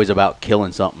not always about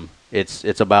killing something.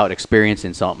 It's about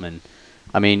experiencing something. And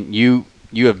I mean, you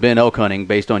have been elk hunting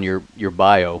based on your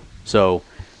bio, so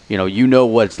you know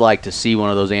what it's like to see one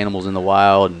of those animals in the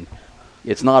wild, and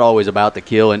it's not always about the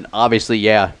kill. And obviously,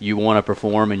 yeah, you want to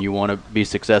perform and you want to be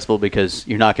successful because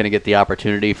you're not going to get the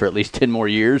opportunity for at least 10 more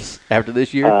years after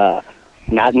this year.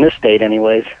 Not in this state,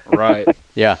 anyways. right.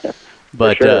 Yeah,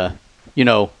 but sure.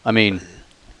 I mean,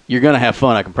 you're going to have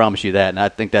fun. I can promise you that, and I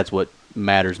think that's what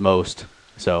matters most.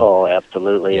 So. Oh,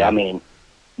 absolutely. Yeah. I mean,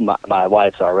 my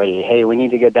wife's already, hey, we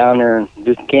need to get down there and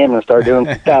do some camping and start doing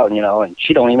scouting, and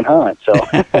she don't even hunt. So,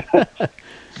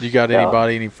 You got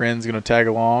any friends going to tag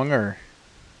along or?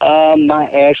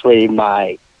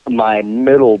 my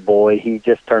middle boy, he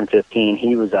just turned 15.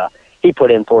 He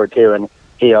put in for it too, and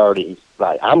he already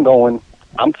like, I'm going,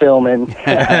 I'm filming.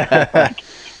 I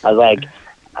was like,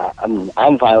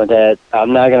 I'm fine with that.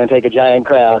 I'm not going to take a giant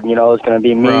crowd. It's going to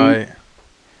be me Right.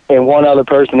 and one other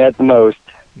person at the most.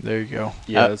 There you go.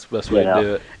 Yeah, that's the best way to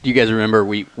do it. Do you guys remember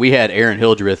we had Aaron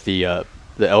Hildreth, the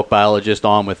elk biologist,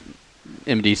 on with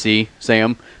MDC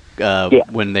Sam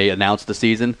when they announced the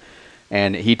season,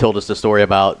 and he told us the story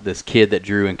about this kid that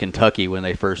drew in Kentucky when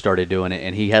they first started doing it,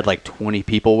 and he had like 20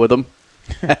 people with him,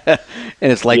 and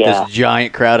it's like this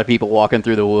giant crowd of people walking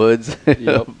through the woods.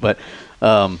 Yep. But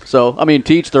so I mean,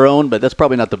 to each their own, but that's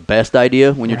probably not the best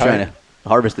idea when you're trying to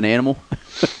harvest an animal.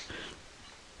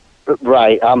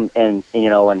 Right. And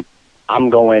I'm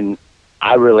going,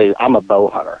 I'm a bow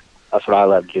hunter. That's what I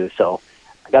love to do. So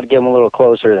I got to get them a little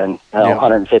closer than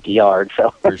 150 yards.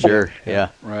 So For sure. Yeah.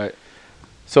 Right.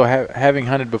 So having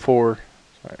hunted before,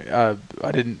 I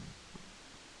didn't.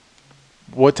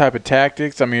 What type of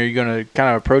tactics? I mean, are you going to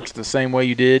kind of approach the same way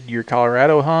you did your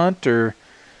Colorado hunt, or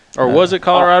was it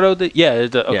Colorado?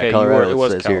 Okay, Colorado, it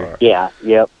was it says here. Colorado. yeah,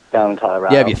 yep, down in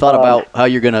Colorado. Yeah. Have you thought about how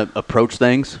you're going to approach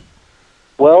things?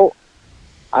 Well,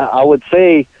 I would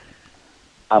say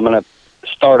I'm going to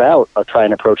start out trying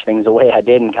to approach things the way I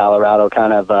did in Colorado,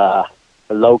 kind of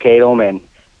locate them and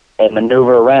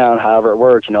maneuver around however it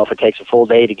works. If it takes a full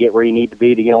day to get where you need to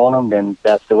be to get on them, then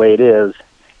that's the way it is.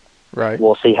 right?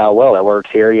 We'll see how well it works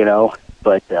here,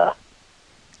 But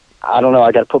I don't know.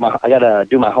 I got to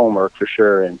do my homework for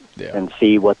sure and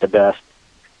see what the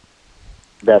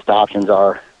best options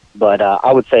are. But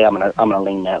I would say I'm gonna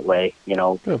lean that way.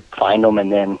 Good. Find them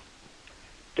and then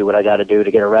do what I got to do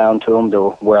to get around to them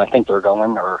to where I think they're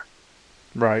going, or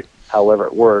Right. however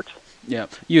it works. Yeah.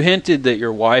 You hinted that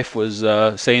your wife was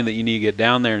saying that you need to get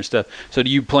down there and stuff. So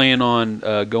do you plan on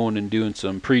going and doing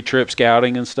some pre-trip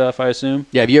scouting and stuff, I assume?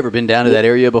 Yeah, have you ever been down to that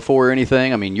area before or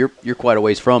anything? I mean, you're quite a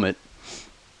ways from it.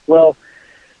 Well,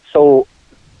 so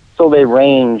they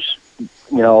range.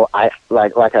 You know, I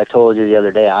like I told you the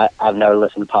other day. I've never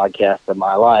listened to podcasts in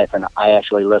my life, and I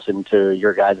actually listened to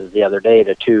your guys' the other day,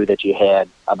 the 2 that you had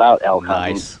about elk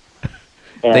hunting. Nice.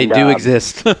 And, They do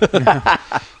exist.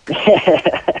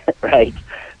 Right.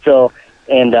 So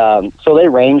so they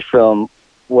range from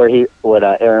what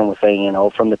Aaron was saying, you know,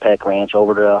 from the Peck Ranch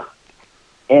over to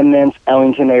Emmons,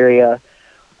 Ellington area.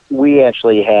 We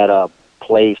actually had a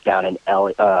place down in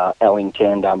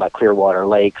Ellington, down by Clearwater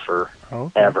Lake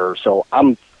forever. So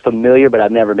I'm familiar, but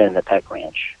I've never been to the Peck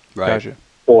Ranch. Right. Gotcha.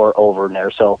 Or over in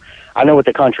there. So I know what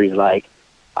the country's like.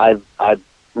 I've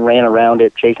ran around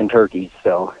it chasing turkeys,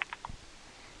 so.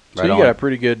 So you got a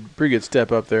pretty good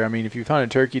step up there. I mean, if you find a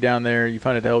turkey down there, you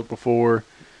find an elk before,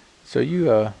 so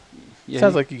you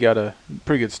sounds like you got a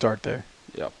pretty good start there.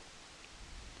 Yep.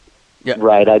 Yeah.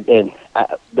 Right.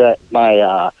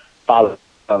 My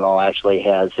father-in-law actually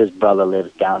has his brother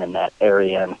lives down in that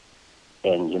area,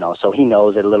 and you know, so he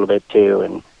knows it a little bit too,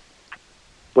 and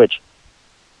which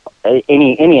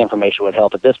any information would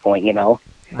help at this point, you know.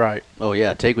 Right. Oh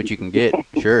yeah, take what you can get.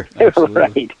 Sure.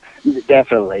 Right.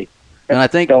 Definitely. And I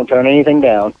think don't turn anything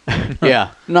down.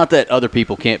 yeah, not that other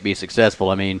people can't be successful.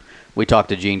 I mean, we talked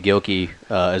to Gene Gilkey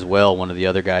as well, one of the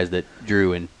other guys that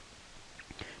drew, and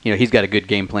you know, he's got a good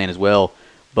game plan as well.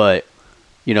 But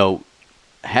you know,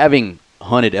 having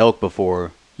hunted elk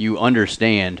before, you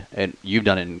understand, and you've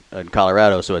done it in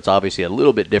Colorado, so it's obviously a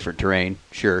little bit different terrain,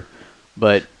 sure,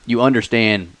 but you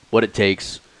understand what it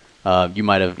takes. You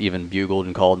might have even bugled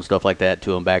and called and stuff like that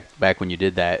to them back when you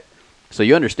did that, so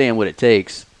you understand what it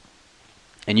takes.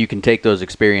 And you can take those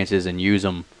experiences and use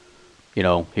them, you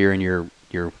know, here in your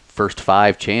first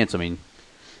 5 chance. I mean,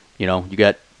 you know, you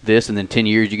got this, and then 10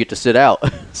 years you get to sit out.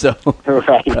 So,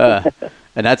 right.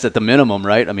 And that's at the minimum,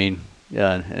 right? I mean,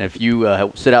 and if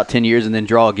you sit out 10 years and then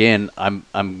draw again, I'm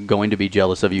going to be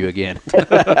jealous of you again. I'm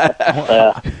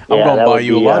going to buy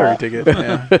you a lottery ticket.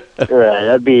 Yeah. Right.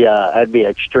 I'd be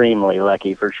extremely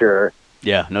lucky for sure.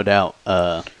 Yeah, no doubt.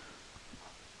 But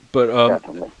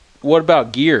Definitely. what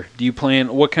about gear? Do you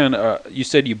plan, what kind of, you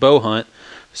said you bow hunt,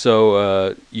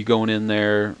 so you going in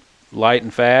there light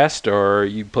and fast, or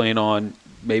you plan on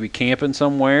maybe camping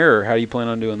somewhere, or how do you plan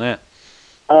on doing that?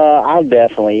 I'll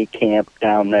definitely camp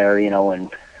down there, you know, and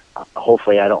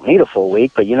hopefully I don't need a full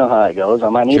week, but you know how it goes. I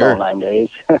might need all 9 days.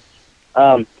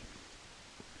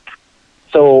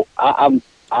 So I'm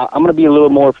going to be a little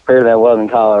more prepared than I was in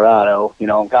Colorado. You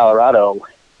know, in Colorado,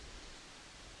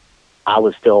 I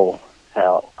was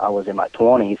in my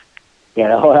 20s, you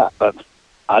know, but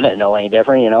I didn't know any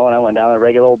different, you know, and I went down in a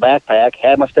regular old backpack,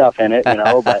 had my stuff in it, you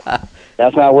know, but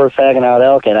that's not worth fagging out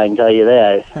elk in, I can tell you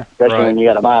that, especially when you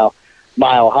got a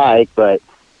mile hike. But,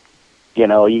 you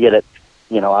know, you get it,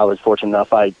 you know, I was fortunate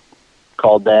enough, I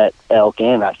called that elk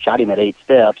in, I shot him at 8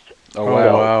 steps. Oh,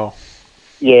 wow.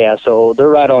 Yeah, so they're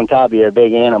right on top of you, a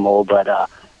big animal, but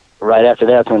right after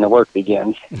that's when the work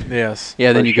begins. Yes.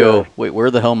 Yeah, then you go, wait, where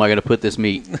the hell am I going to put this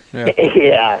meat? Yeah.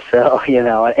 Yeah, so, you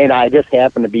know, and I just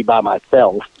happened to be by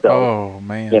myself. So, oh,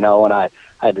 man. you know, and I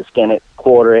had to skin it,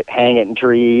 quarter it, hang it in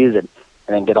trees, and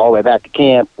then get all the way back to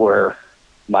camp where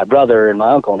my brother and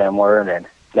my uncle and them were, and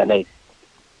then they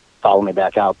followed me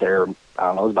back out there. I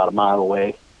don't know, it was about a mile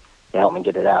away to help me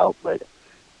get it out. But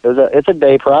it's a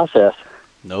day process.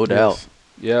 No doubt. Yes.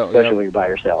 Yeah, especially when you're by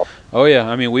yourself. Oh yeah,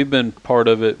 I mean we've been part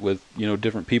of it with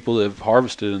different people that have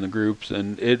harvested in the groups,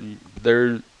 and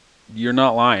you're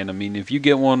not lying. I mean, if you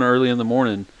get one early in the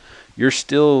morning, you're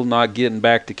still not getting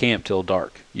back to camp till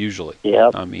dark usually.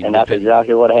 Yep. I mean, and that's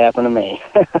exactly what happened to me.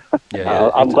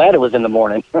 I'm glad it was in the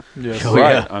morning. Yes. Oh,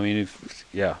 right. yeah. I mean,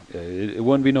 it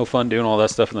wouldn't be no fun doing all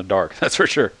that stuff in the dark. That's for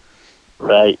sure.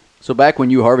 Right. So back when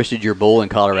you harvested your bull in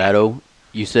Colorado,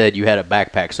 you said you had a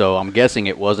backpack. So I'm guessing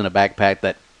it wasn't a backpack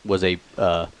that was had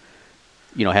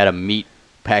a meat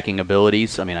packing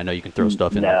abilities. I mean, I know you can throw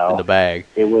stuff in the bag.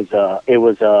 It was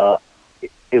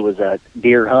a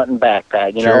deer hunting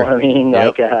backpack. You know Sure. what I mean?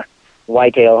 Yep. Like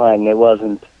whitetail hunting. It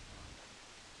wasn't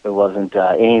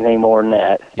anything more than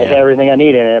that. Yeah. It had everything I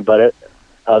needed in it, but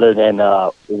other than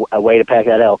a way to pack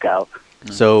that elk out.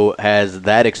 So has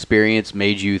that experience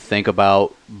made you think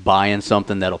about buying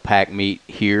something that'll pack meat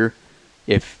here?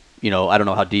 If, I don't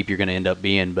know how deep you're going to end up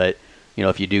being, but,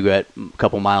 if you do get a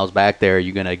couple miles back there,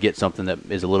 you're going to get something that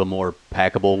is a little more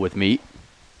packable with meat?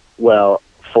 Well,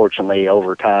 fortunately,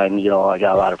 over time, I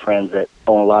got a lot of friends that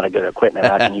own a lot of good equipment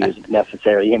I can use if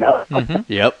necessary,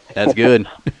 Mm-hmm. Yep, that's good.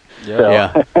 So,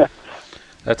 Yeah.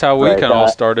 That's how we Right, kind of all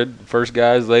started. First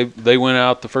guys, they went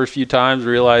out the first few times,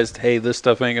 realized, hey, this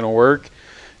stuff ain't going to work.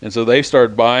 And so they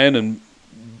started buying and,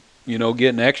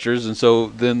 getting extras. And so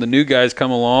then the new guys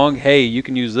come along, hey, you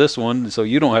can use this one, so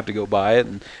you don't have to go buy it.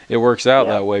 And it works out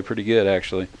that way pretty good,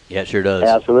 actually. Yeah, it sure does.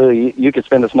 Absolutely. You could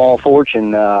spend a small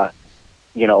fortune,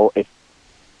 if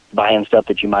buying stuff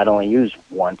that you might only use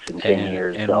once in 10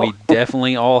 years. And so. we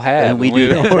definitely all have. And we do.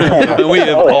 We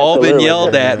have all been absolutely.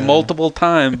 yelled at multiple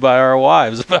times by our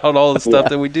wives about all the stuff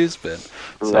that we do spend.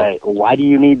 So, Right. Why do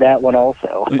you need that one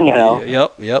also?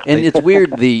 Yep. And it's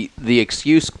weird, the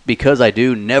excuse because I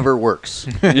do never works.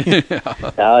 It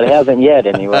hasn't yet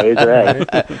anyways, right?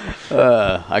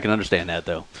 I can understand that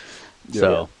though.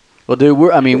 So, well, dude,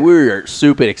 we're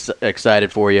super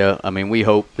excited for you. I mean, we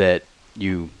hope that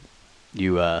you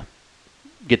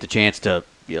get the chance to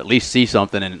at least see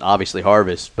something and obviously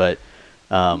harvest. But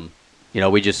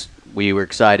we were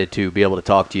excited to be able to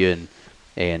talk to you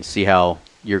and see how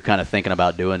you're kind of thinking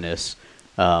about doing this.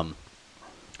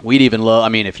 We'd even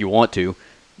love, if you want to,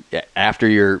 after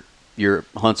your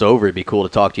hunt's over, it'd be cool to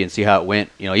talk to you and see how it went.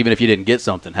 Even if you didn't get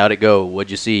something, how'd it go?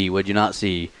 What'd you see? What'd you not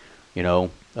see?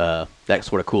 That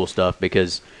sort of cool stuff.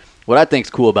 Because what I think's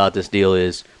cool about this deal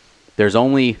is there's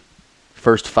only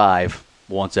first 5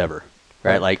 once ever,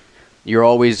 right? Like you're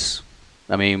always,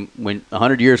 when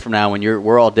 100 years from now, when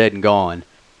we're all dead and gone,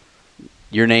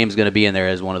 your name's going to be in there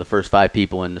as one of the first 5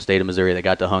 people in the state of Missouri that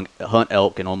got to hunt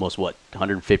elk in almost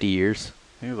 150 years.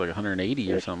 I think it was like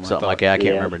 180 or something. Something like that. I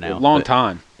can't remember now. Long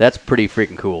time. That's pretty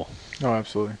freaking cool. Oh,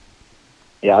 absolutely.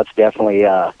 Yeah, it's definitely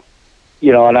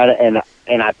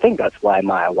and I think that's why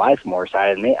my wife's more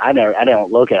excited than me. I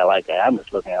don't look at it like that. I'm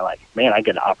just looking at it like, man, I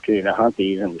get an opportunity to hunt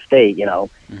these in the state,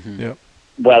 Mm-hmm. Yep.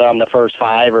 whether I'm the first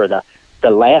 5 or the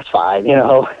last 5,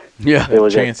 Yeah. It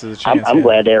was Chance is a chance. I'm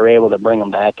glad they were able to bring them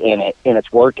back and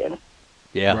it's working.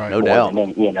 Yeah, Right. no doubt.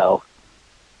 And,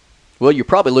 Well, you're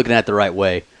probably looking at it the right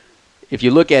way. If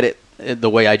you look at it the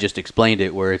way I just explained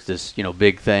it, where it's this,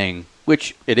 big thing,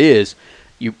 which it is,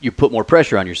 you put more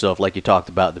pressure on yourself like you talked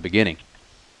about at the beginning.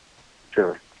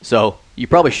 sure. So you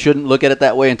probably shouldn't look at it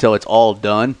that way until it's all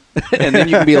done. And then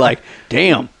you can be like,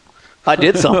 damn, I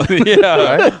did something.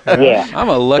 Yeah. Yeah. I'm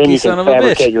a Then lucky you son can of a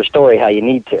fabricate bitch. your story how you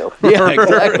need to. Yeah,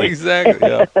 exactly. Exactly.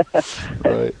 Yeah.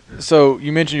 Right. So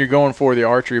you mentioned you're going for the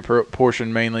archery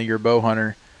portion mainly. You're a bow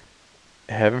hunter.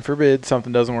 Heaven forbid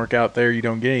something doesn't work out there. You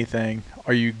don't get anything.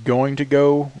 Are you going to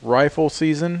go rifle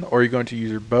season, or are you going to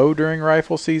use your bow during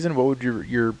rifle season? What would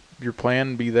your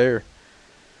plan be there?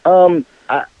 I'm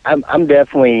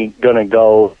definitely going to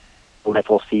go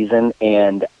rifle season,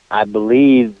 and I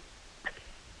believe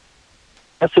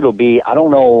it'll be. I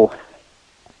don't know.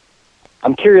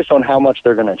 I'm curious on how much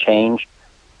they're going to change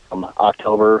from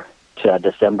October to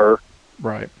December.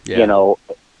 Right. Yeah.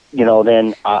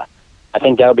 Then I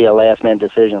think that'll be a last minute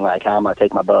decision, like how I'm going to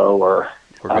take my bow, or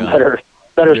We're I gonna-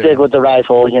 better stick with the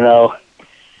rifle.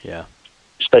 Yeah.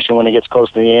 Especially when it gets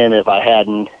close to the end, if I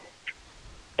hadn't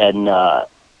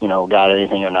got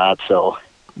anything or not. So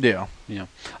Yeah.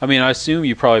 I assume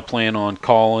you probably plan on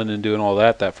calling and doing all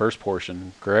that first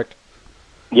portion, correct?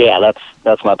 yeah,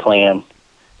 that's my plan.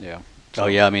 Yeah. Oh,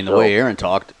 yeah. The way Aaron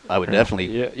talked, I would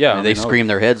definitely. Yeah. They scream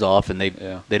their heads off, and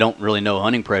Yeah. they don't really know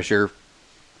hunting pressure,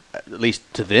 at least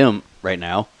to them right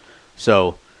now.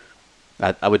 So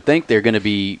I would think they're going to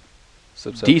be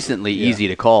decently easy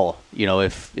to call,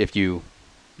 if you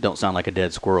don't sound like a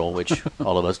dead squirrel, which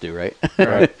all of us do, right?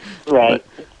 Right. Right.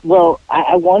 Well,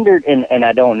 I wondered, and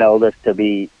I don't know this to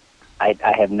be, I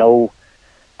have no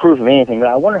proof of anything, but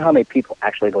I wonder how many people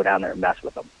actually go down there and mess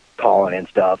with them, calling and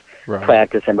stuff, Right.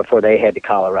 practicing before they head to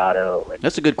Colorado. And,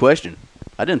 That's a good question.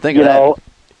 I didn't think of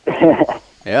that.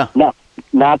 Yeah.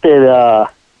 not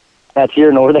that that's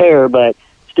here nor there, but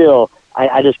still,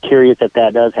 I just curious if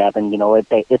that does happen.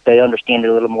 If they understand it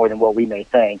a little more than what we may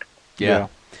think. Yeah.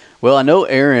 Well, I know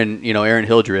Aaron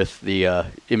Hildreth, the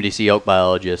MDC elk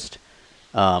biologist.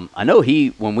 I know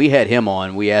when we had him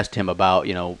on, we asked him about,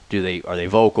 are they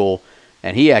vocal?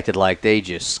 And he acted like they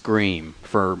just scream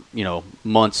for,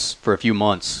 months, for a few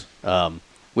months,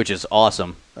 which is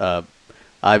awesome.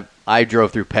 I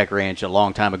drove through Peck Ranch a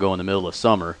long time ago in the middle of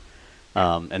summer,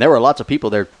 and there were lots of people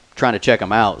there trying to check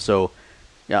them out. So,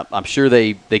 yeah, I'm sure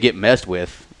they get messed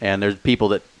with, and there's people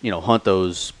that, hunt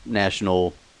those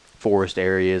national forest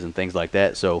areas and things like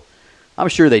that. So I'm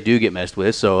sure they do get messed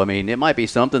with. So, it might be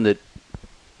something that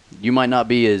you might not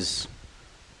be as...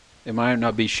 It might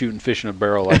not be shooting fish in a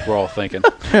barrel like we're all thinking.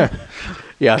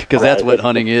 Yeah, because that's what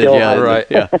hunting is. Still Yeah, right.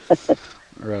 Yeah.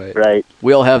 Right. Right.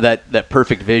 We all have that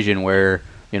perfect vision where,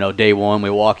 day one we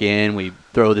walk in, we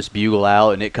throw this bugle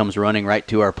out, and it comes running right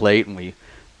to our plate, and we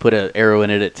put an arrow in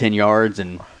it at 10 yards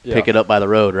and Yeah. pick it up by the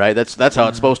road, right? That's how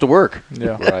it's supposed to work.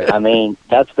 Yeah. Right. I mean,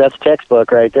 that's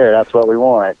textbook right there. That's what we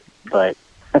want. But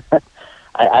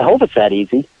I hope it's that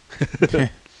easy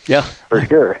Yeah. for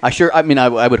sure.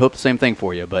 I would hope the same thing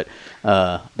for you, but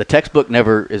the textbook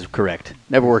never is correct.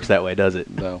 Never works that way, does it?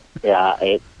 No.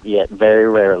 Yeah, very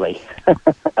rarely.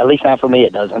 At least not for me,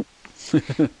 it doesn't.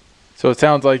 So it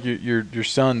sounds like your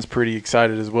son's pretty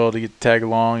excited as well to get to tag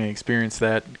along and experience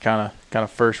that kind of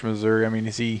first Missouri. I mean,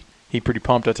 is he pretty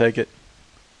pumped? I take it.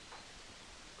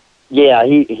 Yeah,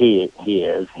 he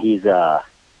is. He's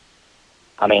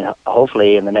I mean,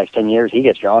 hopefully in the next 10 years he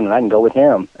gets drawn and I can go with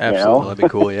him. Absolutely. You know? That'd be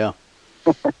cool, yeah.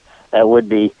 That would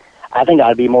be. I think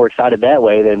I'd be more excited that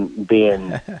way than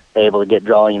being able to get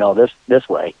drawn, this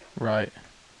way. Right.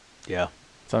 Yeah.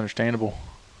 It's understandable.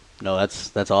 No,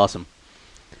 that's awesome.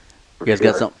 You guys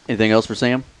got anything else for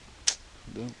Sam?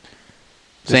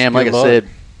 Sam, like good I luck. said,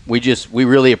 we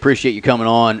really appreciate you coming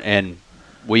on, and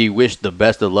we wish the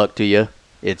best of luck to you.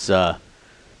 It's we're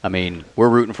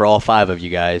rooting for all 5 of you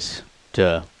guys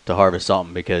to harvest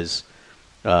something because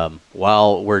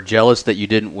while we're jealous that you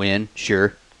didn't win,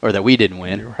 sure, or that we didn't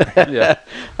win, Yeah.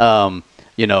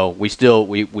 we still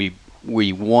we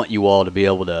want you all to be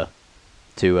able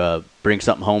to bring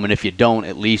something home, and if you don't,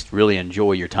 at least really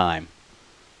enjoy your time.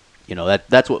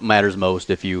 That's what matters most.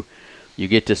 If you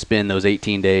get to spend those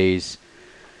 18 days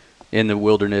in the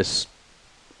wilderness,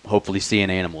 hopefully seeing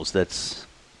animals, that's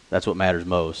what matters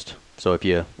most. So if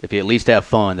you at least have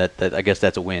fun, that I guess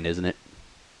that's a win, isn't it?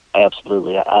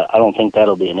 Absolutely. I don't think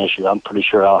that'll be an issue. I'm pretty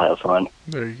sure I'll have fun.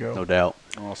 There you go. No doubt.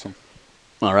 Awesome.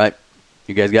 All right,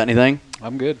 you guys got anything?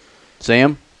 I'm good.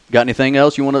 Sam, got anything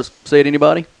else you want to say to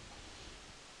anybody?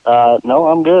 No,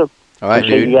 I'm good. All right,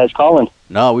 Appreciate dude. you guys calling.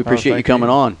 No, we appreciate you thank coming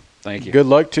you. on. Thank you. Good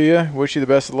luck to you. Wish you the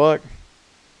best of luck.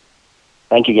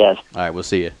 Thank you, guys. All right, we'll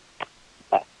see you.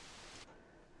 Bye.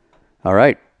 All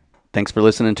right, thanks for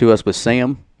listening to us with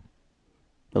Sam.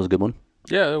 That was a good one.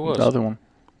 Yeah, it was. The other one.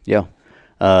 Yeah.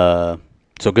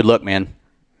 So good luck, man.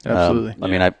 Absolutely.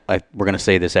 We're going to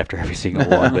say this after every single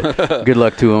one, but good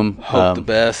luck to him. Hope the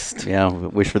best. Yeah,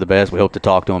 wish for the best. We hope to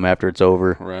talk to him after it's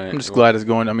over. Right. I'm just glad it's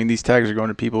going. I mean, these tags are going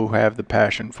to people who have the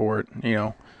passion for it.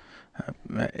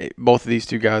 Both of these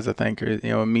 2 guys, I think, it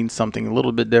means something a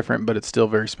little bit different, but it's still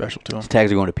very special to them. These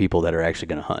tags are going to people that are actually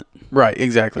going to hunt. Right.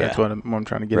 Exactly. Yeah. That's what I'm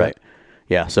trying to get Right. at.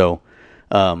 Yeah. So,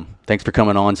 thanks for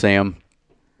coming on, Sam.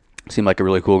 Seemed like a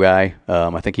really cool guy.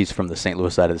 I think he's from the St.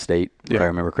 Louis side of the state, if Yeah. I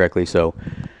remember correctly. So,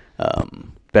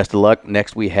 best of luck.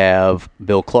 Next, we have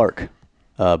Bill Clark.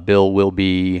 Bill will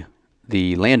be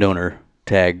the landowner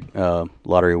tag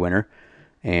lottery winner,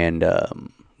 and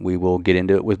we will get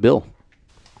into it with Bill.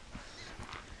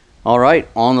 All right,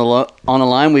 on the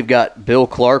line we've got Bill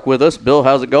Clark with us. Bill,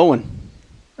 how's it going?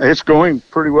 It's going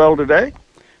pretty well today.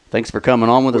 Thanks for coming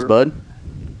on with us, bud.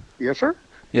 Yes, sir.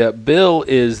 Yeah, Bill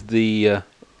is the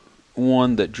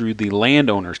one that drew the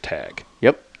landowner's tag.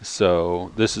 Yep.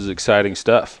 So this is exciting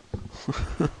stuff.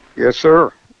 Yes,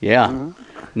 sir. Yeah.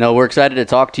 No, we're excited to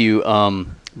talk to you.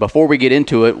 Before we get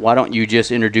into it, why don't you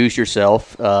just introduce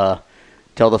yourself?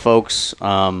 Tell the folks,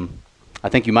 I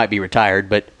think you might be retired,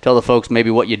 but tell the folks maybe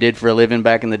what you did for a living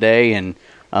back in the day and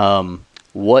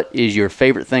what is your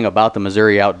favorite thing about the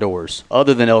Missouri outdoors,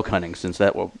 other than elk hunting, since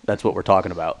that's what we're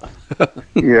talking about.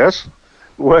 Yes.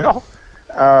 Well,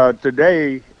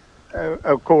 today,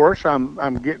 of course,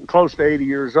 I'm getting close to 80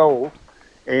 years old,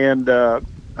 and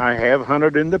I have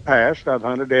hunted in the past. I've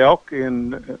hunted elk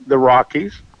in the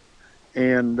Rockies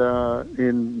and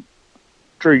in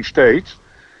tree states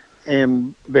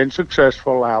and been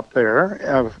successful out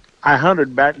there. I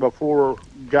hunted back before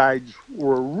guides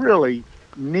were really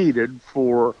needed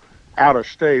for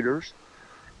out-of-staters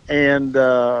and,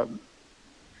 kind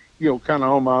of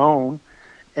on my own.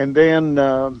 And then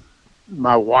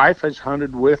my wife has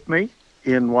hunted with me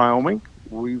in Wyoming.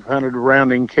 We've hunted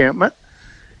around encampment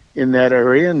in that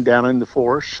area and down in the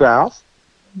forest south.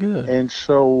 Good. And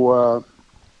so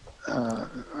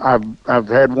I've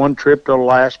had one trip to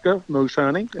Alaska moose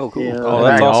hunting. Oh, cool. And Oh,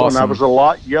 that's back when I awesome. was a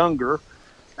lot younger,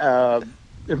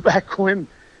 back when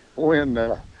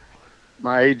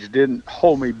my age didn't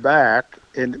hold me back,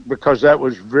 and because that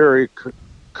was very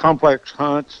complex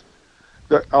hunts.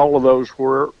 All of those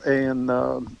were in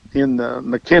the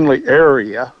McKinley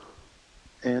area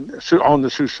and on the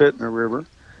Susitna River,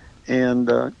 and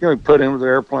put in with the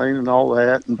airplane and all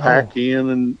that, and pack in,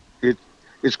 and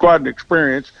it's quite an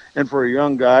experience. And for a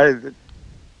young guy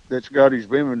that's got his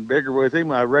beam and bigger with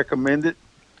him, I recommend it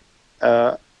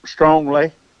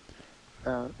strongly.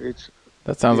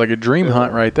 That sounds like a dream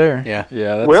hunt right there. Yeah.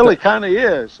 Yeah. That's Well, it kind of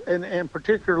is, and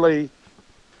particularly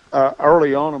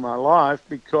early on in my life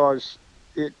because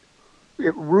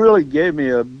it really gave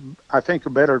me I think a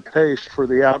better taste for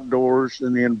the outdoors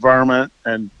and the environment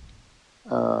and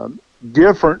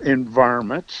different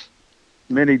environments,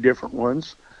 many different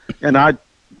ones. And of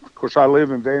course, I live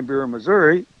in Van Buren,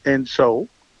 Missouri, and so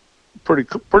pretty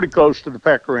close to the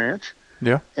Peck Ranch.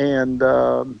 Yeah. And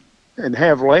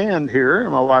have land here.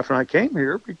 And my wife and I came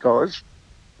here because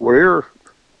we're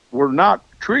not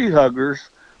tree huggers,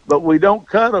 but we don't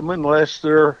cut them unless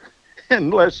they're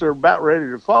about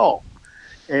ready to fall.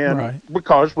 And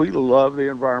because we love the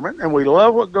environment and we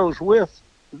love what goes with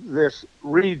this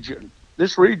region.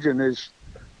 This region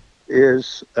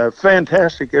is a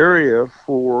fantastic area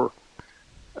for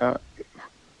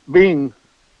being,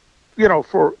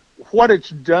 for what it's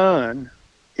done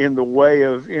in the way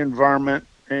of environment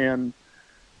and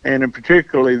in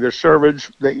particularly the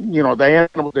cervids, the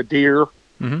animal, the deer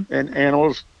and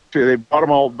animals. They brought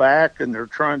them all back, and they're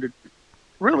trying to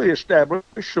really establish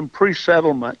some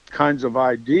pre-settlement kinds of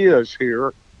ideas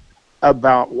here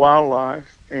about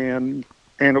wildlife and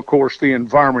of course the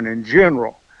environment in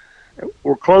general.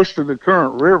 We're close to the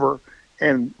Current River,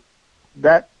 and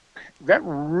that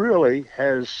really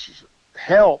has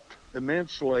helped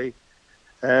immensely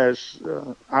as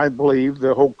I believe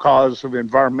the whole cause of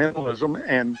environmentalism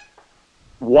and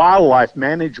wildlife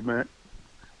management.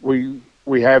 We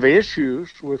have issues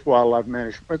with wildlife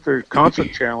management. There's a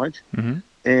constant challenge.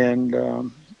 And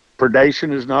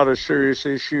predation is not a serious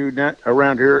issue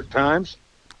around here at times,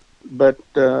 but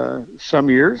some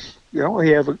years, we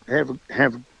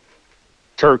have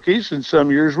turkeys, and some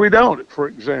years we don't, for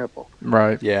example.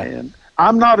 Right. Yeah. And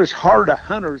I'm not as hard a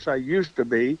hunter as I used to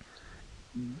be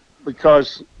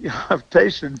because I've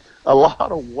tasted a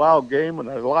lot of wild game and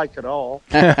I like it all.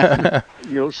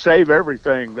 Save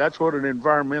everything. That's what an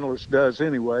environmentalist does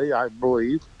anyway, I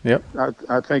believe. Yep.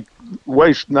 I think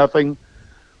waste nothing,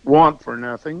 want for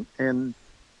nothing, and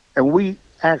we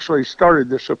actually started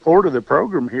the support of the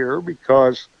program here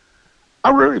because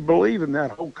I really believe in that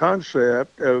whole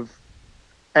concept of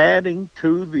adding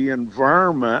to the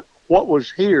environment what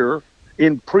was here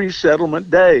in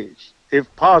pre-settlement days,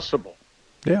 if possible.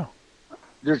 Yeah.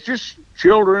 There's just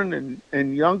children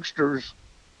and youngsters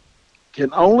can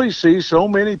only see so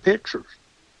many pictures.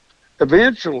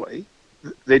 Eventually,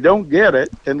 they don't get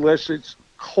it unless it's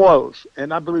close.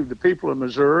 And I believe the people of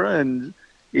Missouri and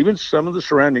even some of the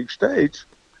surrounding states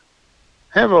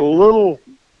have a little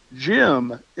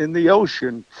gem in the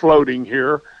ocean floating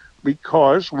here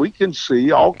because we can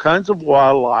see all kinds of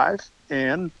wildlife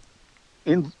and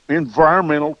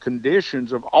environmental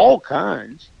conditions of all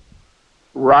kinds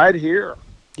right here.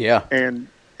 Yeah. And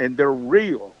they're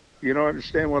real.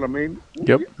 Understand what I mean?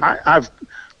 Yep.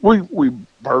 We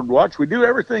bird watch. We do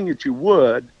everything that you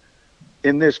would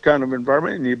in this kind of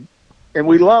environment, and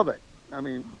we love it. I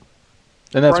mean,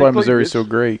 and that's why Missouri's so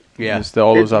great. Yeah. Just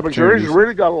all those opportunities. Missouri's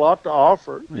really got a lot to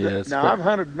offer. Yeah, now, I've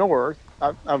hunted north.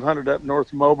 I've hunted up north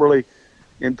of Moberly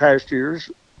in past years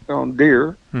on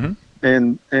deer,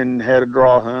 and had a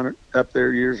draw hunt up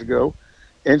there years ago.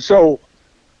 And so,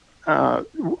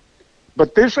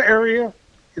 but this area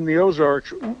in the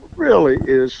Ozarks really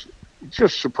is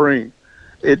just supreme.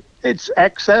 It's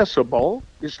accessible.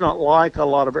 It's not like a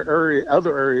lot of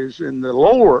other areas in the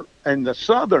lower and the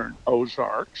southern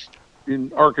Ozarks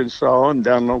in Arkansas and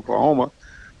down in Oklahoma,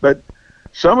 but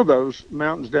some of those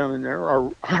mountains down in there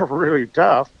are really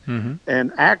tough,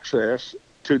 and access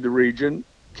to the region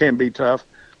can be tough.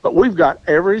 But we've got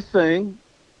everything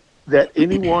that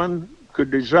anyone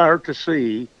could desire to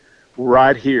see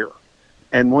right here.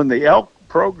 And when the elk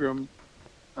program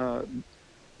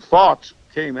thoughts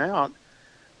came out,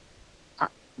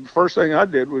 the first thing I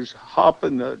did was hop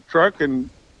in the truck and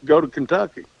go to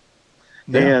Kentucky.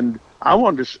 Yeah. And I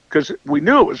wanted to, because we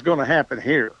knew it was going to happen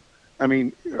here. I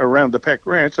mean, around the Peck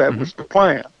Ranch, that was the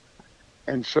plan.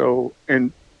 And so,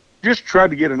 and just tried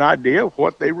to get an idea of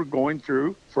what they were going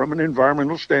through from an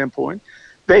environmental standpoint.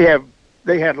 They had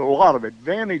a lot of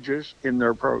advantages in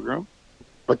their program,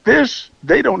 but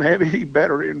they don't have any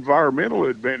better environmental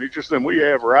advantages than we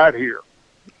have right here.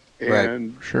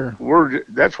 And sure,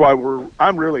 that's why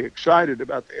I'm really excited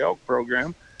about the elk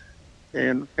program.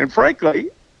 And frankly,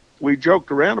 we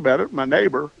joked around about it. My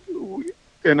neighbor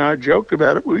and I joked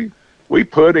about it. We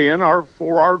put in our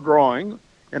 4-hour drawing,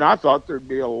 and I thought there'd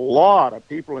be a lot of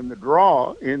people in the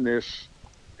draw in this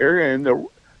area, and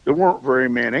there weren't very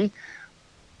many.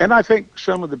 And I think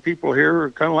some of the people here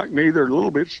are kind of like me. They're a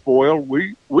little bit spoiled.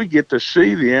 We get to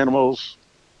see the animals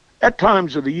at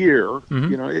times of the year.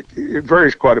 It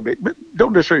varies quite a bit, but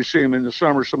don't necessarily see them in the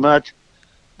summer so much,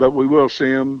 but we will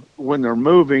see them when they're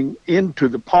moving into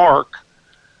the park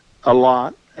a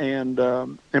lot. and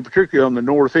particularly on the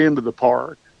north end of the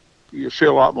park, you see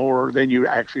a lot more than you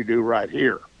actually do right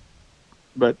here.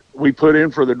 But we put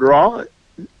in for the draw,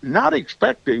 not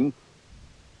expecting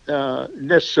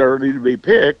necessarily to be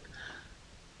picked,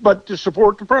 but to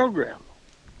support the program.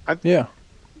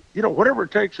 Whatever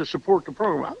it takes to support the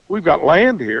program. We've got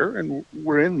land here, and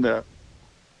we're in the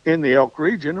elk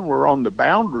region, and we're on the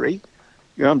boundary.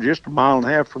 I'm just a mile and a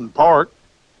half from the park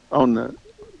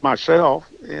myself,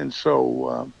 and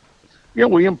so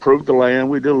we improved the land.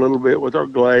 We did a little bit with our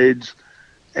glades,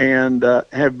 and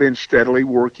have been steadily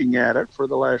working at it for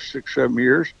the last 6-7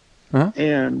 years,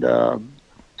 and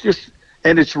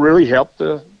it's really helped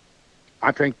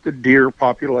I think the deer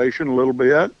population a little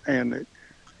bit, and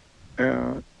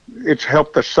it's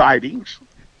helped the sightings.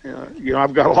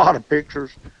 I've got a lot of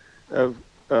pictures of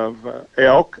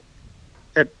elk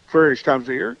at various times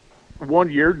of year. One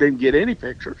year didn't get any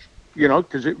pictures,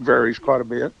 because it varies quite a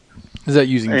bit. Is that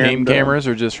using game cameras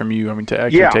or just from you? I mean, to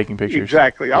actually taking pictures?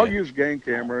 Exactly. I'll use game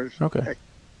cameras. Okay.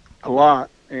 A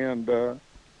lot, and I'll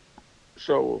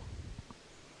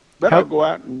go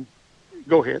out and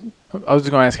go ahead. I was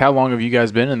just going to ask, how long have you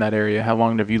guys been in that area? How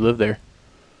long have you lived there?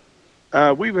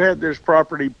 We've had this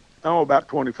property about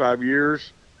 25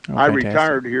 years. I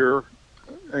retired here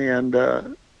and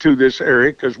to this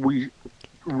area because we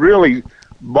really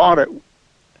bought it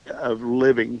of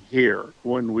living here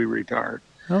when we retired.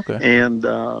 Okay. And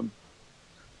I'll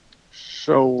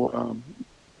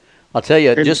tell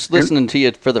you, just listening to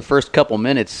you for the first couple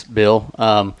minutes, Bill,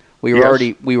 we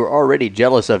were already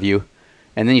jealous of you,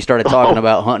 and then you started talking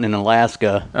about hunting in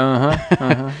Alaska.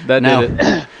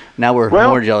 Now we're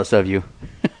more jealous of you.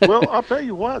 Well, I'll tell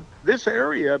you what, this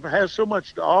area has so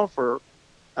much to offer.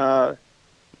 And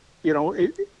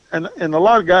a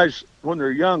lot of guys, when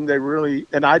they're young, they really,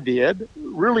 and I did,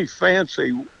 really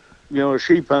fancy, a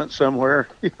sheep hunt somewhere,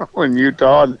 in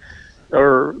Utah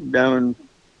or down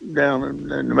in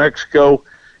New Mexico,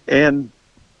 and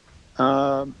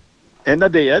I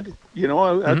did.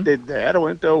 I did that. I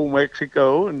went to Old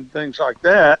Mexico and things like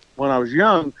that when I was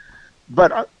young.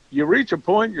 But you reach a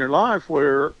point in your life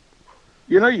where,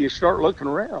 you start looking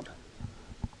around.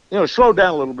 Slow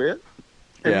down a little bit,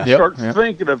 and you start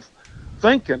thinking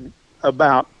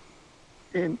about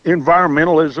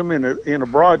environmentalism in a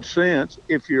broad sense.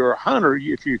 If you're a hunter,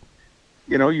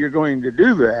 you're going to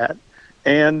do that,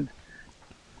 and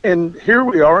here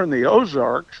we are in the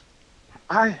Ozarks.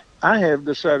 I have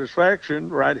the satisfaction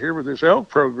right here with this elk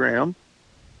program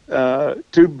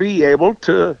to be able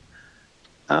to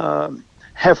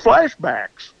have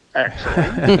flashbacks,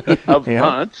 actually, of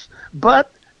hunts.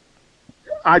 But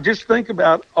I just think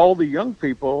about all the young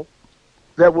people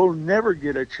that will never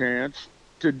get a chance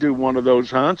to do one of those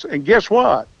hunts. And guess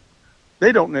what?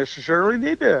 They don't necessarily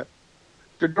need to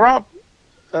drop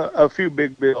a few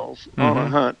big bills on a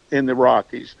hunt in the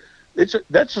Rockies.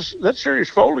 That's serious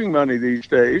folding money these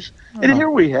days. And here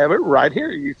we have it right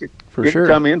here. You could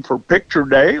come in for picture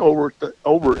day over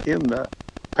in the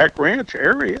Peck Ranch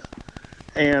area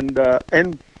and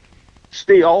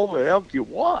see all the elk you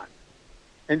want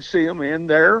and see them in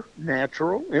their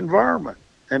natural environment.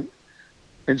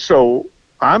 And so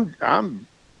I'm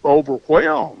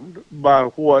overwhelmed by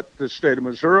what the state of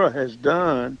Missouri has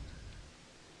done,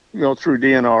 through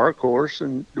DNR, of course,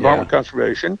 and Department of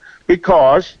Conservation,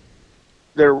 because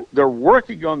they're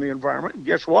working on the environment. And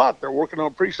guess what? They're working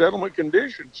on pre-settlement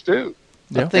conditions too.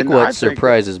 I think what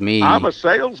surprises me, I'm a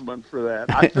salesman for that.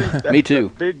 I think that's me too. a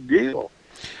big deal.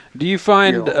 Do you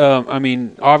find,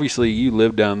 obviously you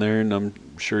live down there, and I'm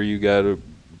sure you got a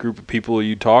group of people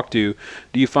you talk to.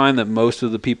 Do you find that most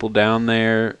of the people down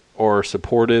there are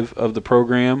supportive of the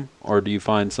program, or do you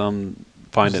find some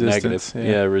find it negative?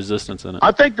 Yeah, resistance in it.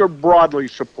 I think they're broadly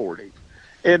supportive,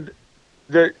 and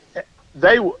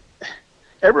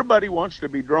everybody wants to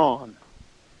be drawn,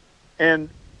 and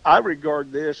I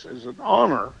regard this as an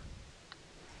honor.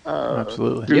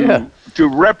 Absolutely, to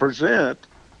represent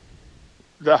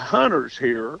the hunters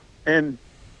here and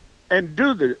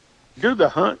do the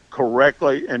hunt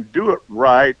correctly and do it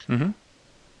right,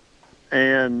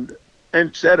 and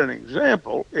set an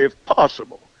example if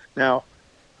possible. Now,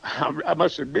 I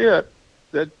must admit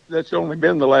that that's only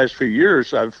been the last few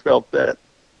years I've felt that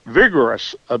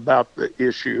vigorous about the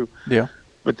issue. Yeah.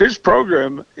 But this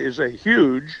program is a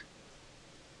huge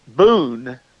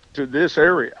boon to this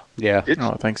area. Yeah.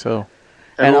 I think so.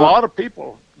 And a lot of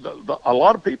people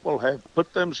have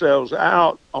put themselves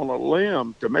out on a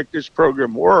limb to make this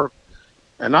program work,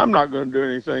 and I'm not going to do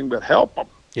anything but help them.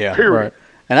 Yeah. Period. Right.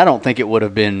 And I don't think it would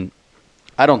have been.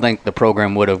 I don't think the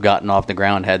program would have gotten off the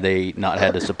ground had they not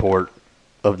had the support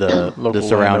of the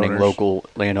surrounding local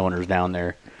landowners down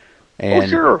there. And,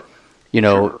 sure.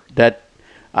 Sure. that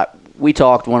we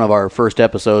talked one of our first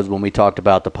episodes when we talked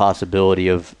about the possibility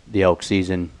of the elk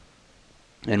season.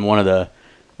 And one of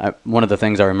the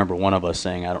things I remember one of us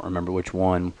saying, I don't remember which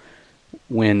one,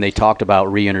 when they talked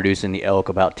about reintroducing the elk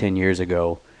about 10 years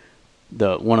ago,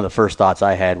 one of the first thoughts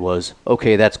I had was,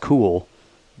 okay, that's cool,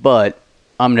 but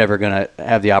I'm never going to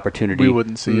have the opportunity. We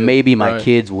wouldn't see it. Maybe my Right.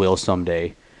 kids will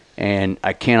someday. And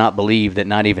I cannot believe that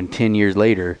not even 10 years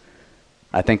later,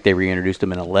 I think they reintroduced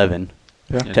them in 11,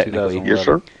 technically. Yes,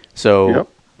 sir. So Yep.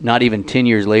 not even 10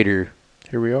 years later,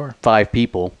 Here we are. 5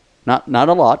 people, not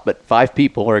a lot, but 5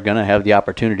 people are going to have the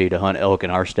opportunity to hunt elk in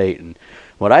our state. And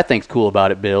what I think's cool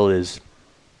about it, Bill, is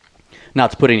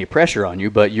not to put any pressure on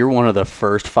you, but you're one of the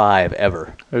first 5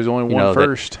 ever. There's only You one know, that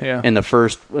first. Yeah. In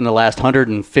the last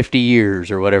 150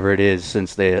 years or whatever it is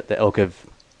since the elk have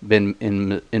been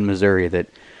in Missouri that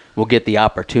will get the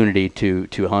opportunity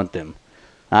to hunt them.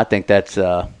 I think that's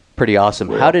pretty awesome.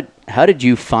 Well, how did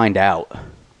you find out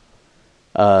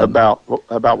About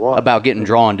what? about getting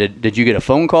drawn? Did you get a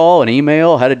phone call, an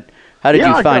email? How did Yeah, you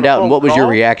I find got a out, and phone what was your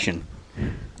call. reaction?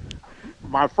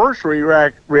 My first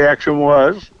reaction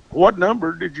was, "What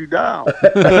number did you dial?"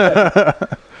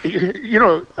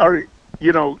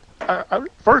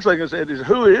 First thing I said is,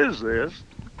 "Who is this?"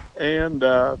 And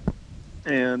I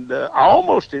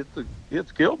almost hit the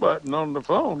kill button on the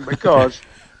phone because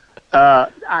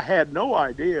I had no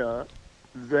idea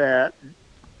that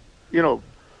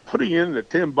putting in the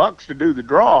 $10 to do the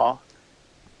draw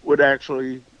would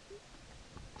actually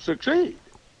succeed.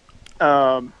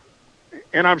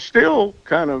 And I'm still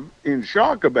kind of in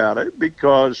shock about it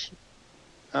because,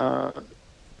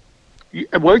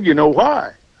 you know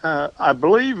why? I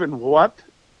believe in what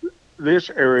this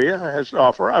area has to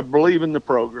offer. I believe in the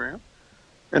program,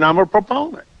 and I'm a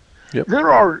proponent. Yep.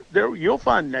 You'll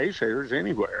find naysayers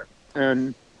anywhere,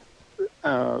 and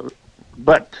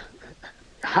but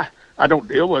I don't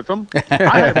deal with them.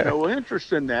 I have no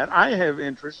interest in that. I have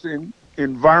interest in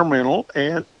environmental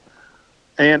and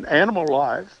animal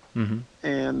life,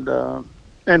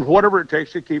 and whatever it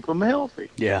takes to keep them healthy.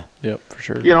 Yeah. Yep, for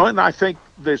sure. And I think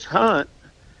this hunt,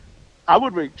 I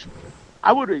would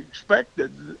have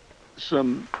expected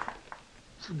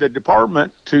the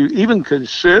department to even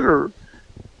consider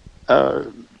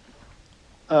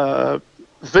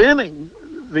thinning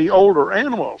the older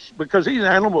animals, because these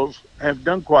animals have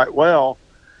done quite well.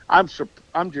 I'm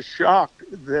just shocked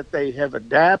that they have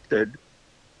adapted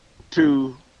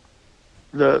to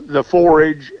the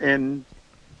forage and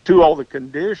to all the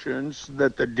conditions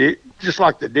that just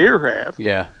like the deer have.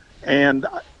 Yeah. And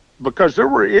because there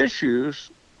were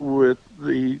issues with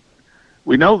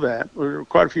we know that there were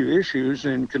quite a few issues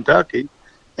in Kentucky,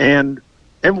 and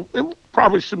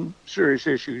probably some serious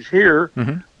issues here,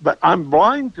 but I'm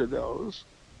blind to those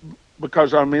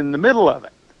because I'm in the middle of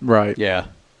it. Right. Yeah.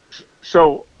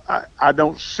 So I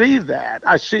don't see that.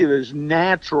 I see it as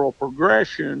natural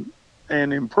progression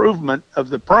and improvement of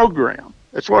the program.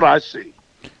 That's what I see.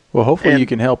 Well, hopefully And- you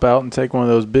can help out and take one of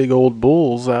those big old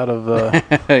bulls out of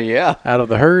Yeah. out of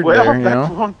the herd Well, there. You that's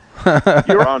know. one.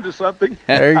 You're onto something.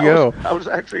 There you go. I was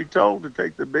actually told to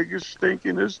take the biggest,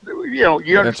 stinkingest.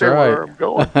 You understand right. where I'm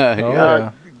going. Oh,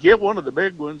 yeah. Get one of the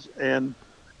big ones, and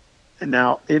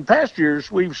now in past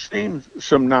years we've seen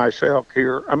some nice elk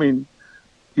here. I mean,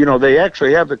 they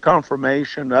actually have the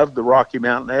confirmation of the Rocky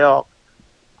Mountain elk,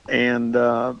 and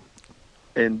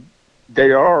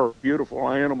they are beautiful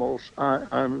animals.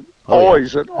 I'm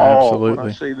always at awe when I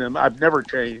Absolutely. see them. I've never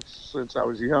changed since I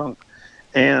was young,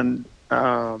 and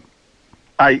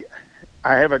I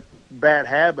have a bad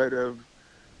habit of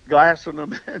glassing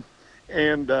them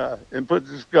and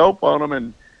putting the scope on them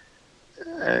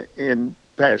and in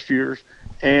past years,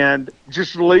 and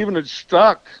just leaving it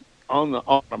stuck on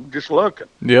them, just looking.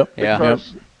 Yep. Yeah.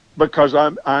 Because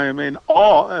I'm in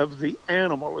awe of the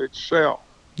animal itself,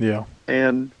 Yeah.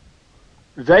 and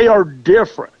they are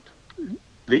different.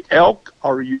 The elk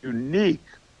are unique,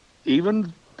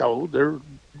 even though they're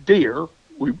deer.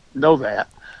 We know that,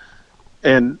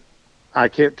 and I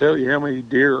can't tell you how many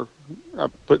deer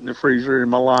I've put in the freezer in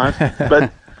my life,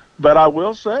 but I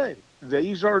will say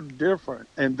these are different,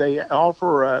 and they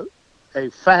offer a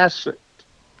facet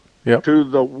Yep. to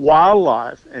the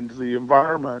wildlife and to the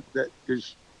environment that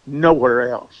is nowhere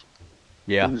else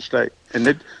Yeah. in the state.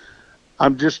 And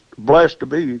I'm just blessed to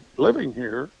be living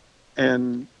here,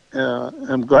 and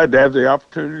I'm glad to have the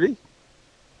opportunity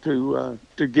to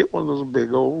get one of those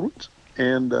big old ones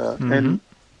and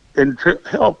to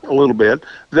help a little bit.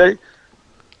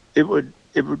 It would.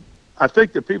 I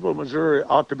think the people of Missouri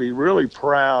ought to be really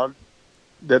proud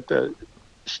that the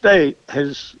state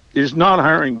is not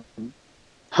hiring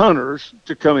hunters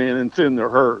to come in and thin their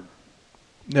herd.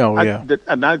 Yeah.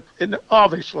 And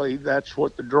obviously that's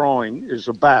what the drawing is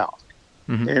about.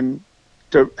 Mm-hmm. And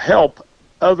to help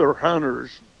other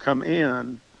hunters come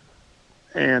in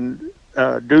and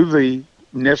do the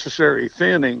necessary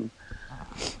thinning.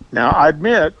 Now, I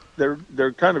admit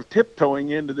they're kind of tiptoeing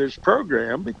into this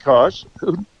program because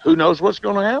who knows what's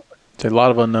going to happen. There's a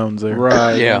lot of unknowns there.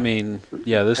 Right. Yeah. I mean,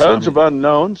 yeah, this Tons of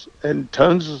unknowns and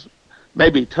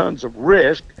maybe tons of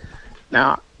risk.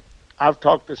 Now, I've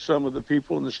talked to some of the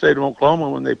people in the state of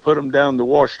Oklahoma when they put them down the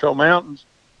Ouachita Mountains,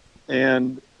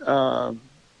 and I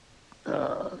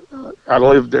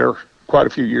lived there quite a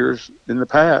few years in the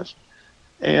past,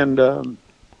 and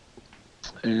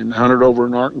hunted over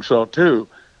in Arkansas too.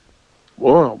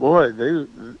 Well, boy,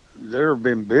 there have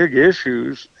been big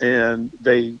issues, and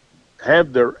they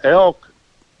have their elk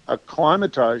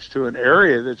acclimatized to an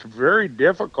area that's very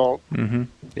difficult Mm-hmm.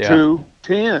 to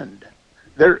tend.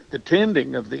 The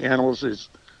tending of the animals is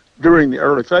during the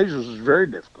early phases is very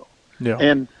difficult. Yeah.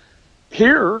 And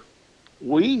here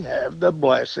we have the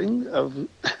blessing of,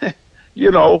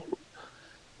 you know,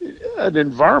 an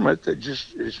environment that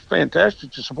just is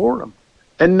fantastic to support them.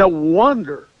 And no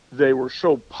wonder they were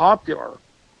so popular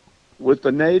with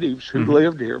the natives who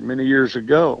lived here many years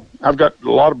ago. I've got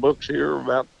a lot of books here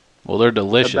about. Well, they're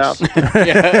delicious. And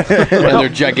they're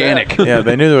gigantic. Yeah,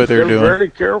 they knew what they were doing. Very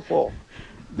careful.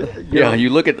 You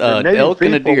look at an elk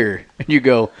and a deer, and you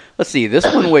go, let's see, this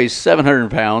one weighs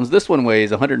 700 pounds, this one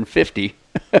weighs 150.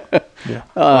 Yeah.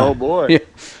 Oh, boy. Yeah.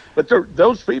 But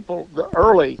those people, the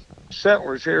early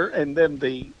settlers here, and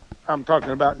then I'm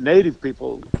talking about native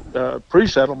people,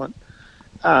 pre-settlement,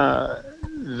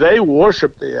 they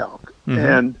worship the elk.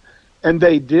 And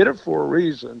they did it for a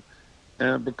reason.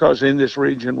 Because in this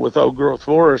region with old growth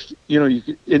forest, you know,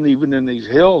 even in these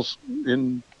hills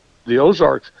in the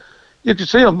Ozarks, you could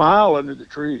see a mile under the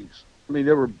trees. I mean,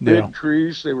 there were big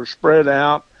trees. They were spread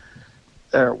out,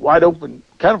 wide open,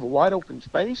 kind of wide open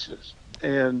spaces.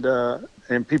 And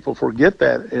people forget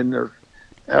that. And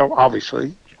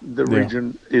obviously, the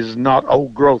region is not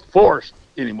old growth forest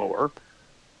anymore,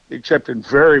 except in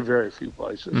very, very few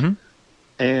places. Mm-hmm.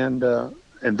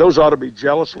 And those ought to be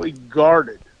jealously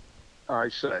guarded, I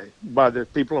say, by the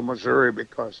people of Missouri,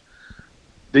 because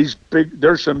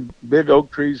there's some big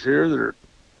oak trees here that are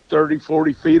 30,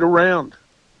 40 feet around.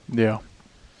 Yeah.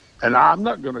 And I'm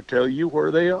not going to tell you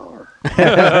where they are.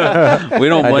 We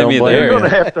don't blame you You're there. going to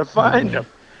have to find them.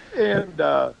 And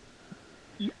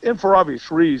for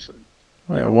obvious reason.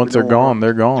 Yeah, once they're gone,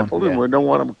 they're gone. And we don't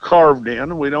want them carved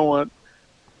in. We don't want,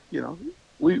 you know,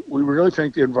 we really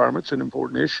think the environment's an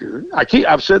important issue.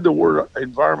 I've said the word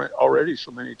environment already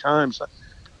so many times,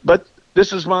 but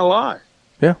this is my life.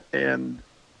 Yeah. And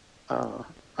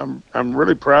I'm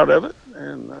really proud of it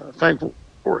and thankful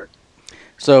for it.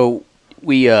 So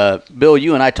we, Bill,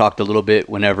 you and I talked a little bit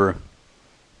whenever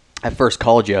I first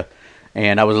called you,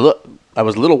 and I was a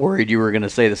little worried you were going to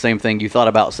say the same thing you thought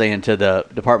about saying to the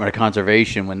Department of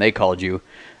Conservation when they called you.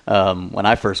 When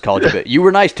I first called you, but you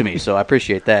were nice to me, so I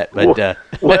appreciate that. But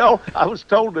well, I was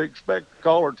told to expect a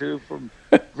call or two from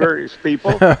various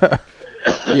people.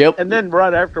 Yep. And then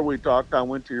right after we talked, I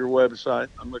went to your website.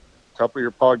 I looked at a couple of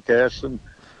your podcasts,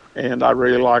 and I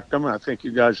really liked them. I think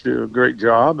you guys do a great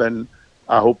job, and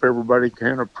I hope everybody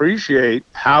can appreciate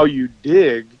how you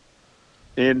dig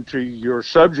into your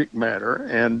subject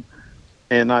matter.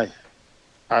 And I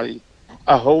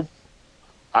hope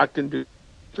I can do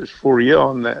this for you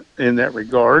in that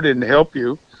regard and help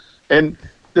you. And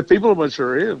the people of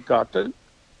Missouri have got to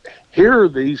hear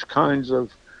these kinds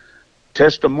of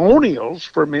testimonials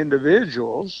from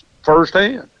individuals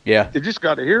firsthand. Yeah. You just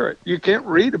got to hear it. You can't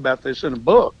read about this in a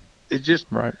book. It's just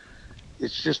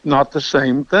not the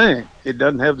same thing. It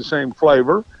doesn't have the same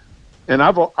flavor. And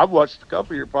I've watched a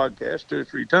couple of your podcasts 2 or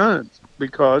 3 times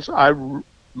because I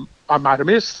might have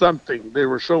missed something. They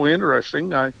were so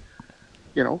interesting.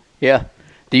 Yeah.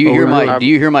 Do you hear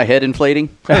my head inflating?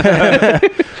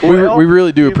 We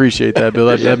really do appreciate that,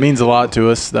 Bill. That means a lot to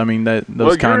us. I mean,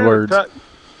 those kind words.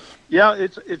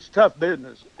 It's tough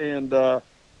business, and I've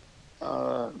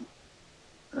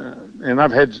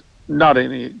had not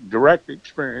any direct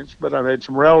experience, but I've had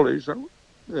some relatives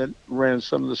that ran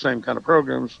some of the same kind of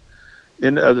programs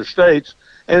in other states,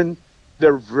 and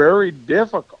they're very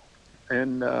difficult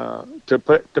and to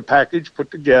package,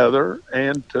 put together,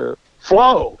 and to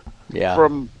flow. Yeah.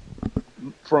 From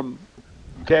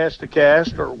cast to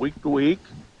cast or week to week,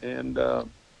 and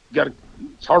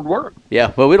it's hard work.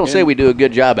 Yeah, well, we don't say we do a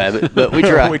good job at it, but we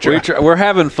try. We're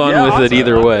having fun with it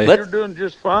either way. You're doing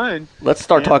just fine. Let's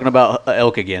start talking about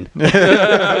elk again.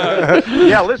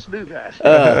 Yeah, let's do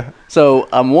that. So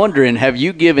I'm wondering, have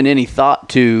you given any thought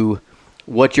to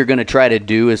what you're going to try to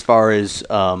do as far as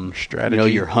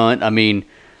strategy, your hunt? I mean,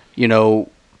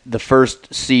 the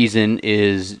first season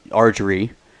is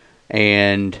archery,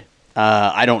 and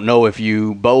I don't know if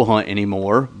you bow hunt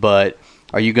anymore, but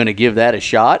are you going to give that a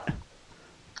shot?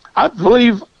 I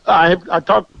believe I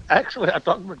talked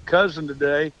to my cousin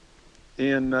today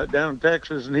down in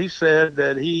Texas, and he said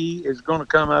that he is going to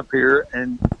come up here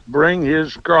and bring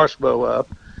his crossbow up.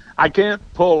 I can't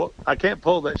pull that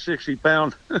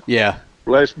 60-pound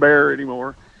Les Bear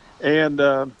anymore, and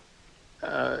I'm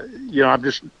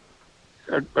just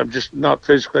not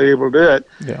physically able to do it.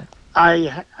 Yeah,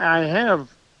 I have.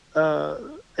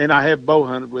 And I have bow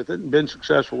hunted with it and been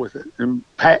successful with it in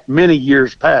many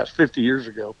years past, 50 years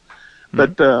ago.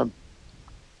 But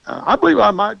I believe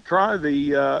I might try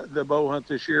the bow hunt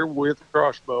this year with a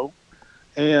crossbow,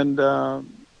 and I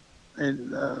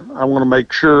want to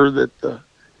make sure that the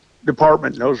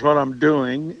department knows what I'm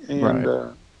doing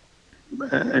and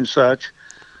such.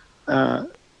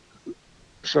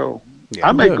 So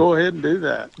I may go ahead and do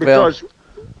that because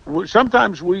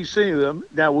sometimes we see them.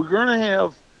 Now we're going to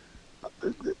have,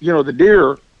 the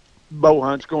deer bow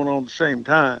hunts going on at the same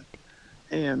time.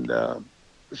 And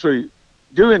so you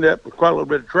do end up with quite a little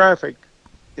bit of traffic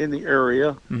in the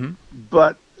area. Mm-hmm.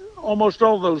 But almost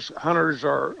all those hunters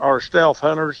are stealth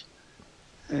hunters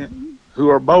who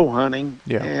are bow hunting.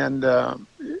 Yeah.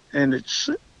 And it's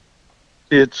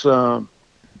and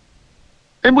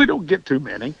we don't get too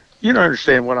many. You don't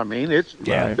understand what I mean.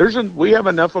 We have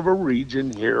enough of a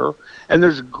region here, and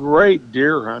there's great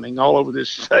deer hunting all over this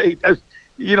state.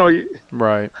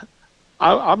 Right.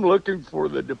 I'm looking for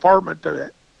the department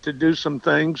to do some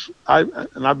things.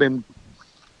 I've been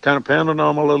kind of pounding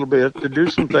on them a little bit to do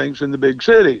some things in the big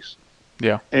cities.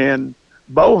 Yeah. And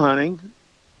bow hunting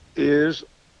is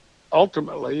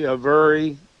ultimately a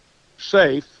very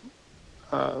safe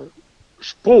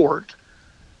sport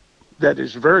that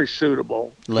is very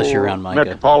suitable unless you're around Micah.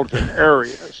 Metropolitan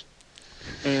areas.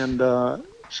 And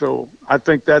so I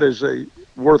think that is a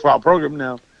worthwhile program.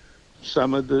 Now,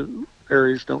 some of the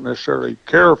areas don't necessarily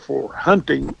care for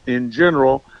hunting in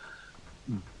general,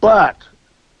 but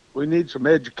we need some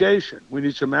education. We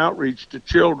need some outreach to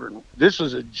children. This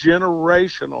is a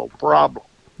generational problem.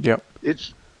 Yep.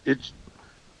 It's if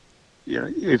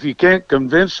you can't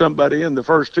convince somebody in the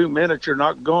first 2 minutes, you're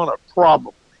not going to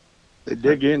probably. They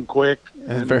dig in quick.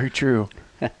 That's very true.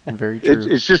 Very true.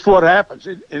 It's just what happens.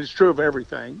 It's true of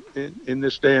everything in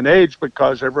this day and age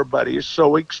because everybody is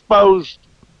so exposed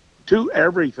to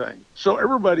everything. So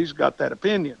everybody's got that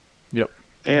opinion. Yep.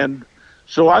 And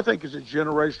so I think it's a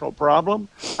generational problem.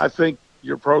 I think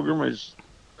your program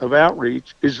of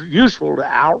outreach is useful to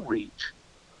outreach.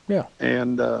 Yeah.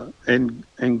 And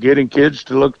getting kids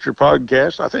to look at your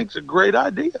podcast, I think it's a great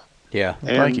idea. Yeah.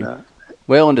 Thank you.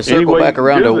 Well, and to circle back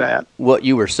around to what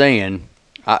you were saying,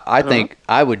 I think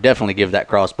I would definitely give that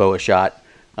crossbow a shot.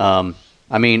 I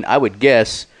mean, I would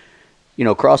guess,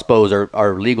 crossbows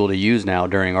are legal to use now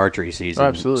during archery season. Oh,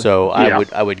 absolutely. So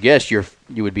I would guess you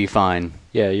would be fine.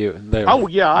 Yeah,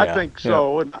 I think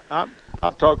so. And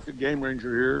I've talked to the game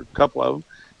ranger here, a couple of them,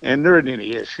 and there isn't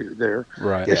any issue there.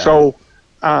 Right. Yeah. So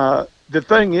the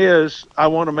thing is, I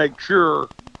want to make sure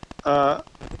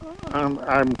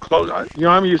I'm close.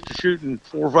 I'm used to shooting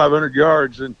 400 or 500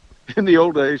 yards in the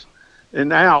old days,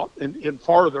 and out and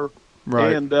farther.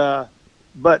 Right. And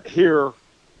but here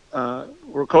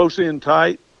we're close in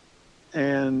tight,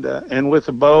 and with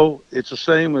the bow, it's the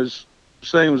same as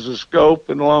the scope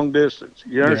and long distance.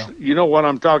 You know what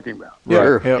I'm talking about.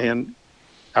 Sure. Yep. And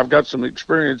I've got some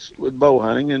experience with bow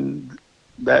hunting, and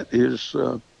that is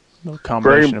a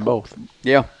combination of both.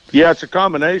 Yeah. Yeah, it's a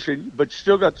combination, but you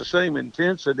still got the same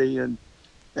intensity and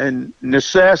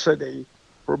necessity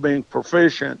for being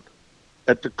proficient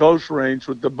at the close range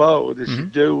with the bow as you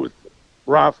do with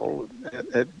rifle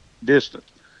at distance.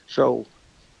 So,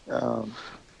 no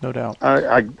doubt.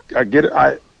 I get it.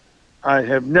 I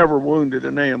have never wounded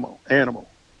an animal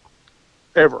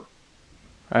ever.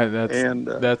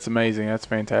 That's amazing. That's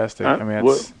fantastic. I mean,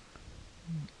 that's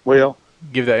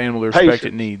give that animal the respect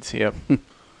it needs. Yep.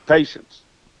 Patience.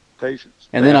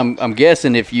 And then I'm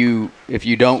guessing if you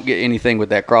don't get anything with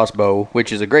that crossbow,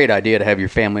 which is a great idea to have your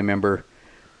family member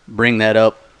bring that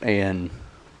up and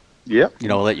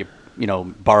let you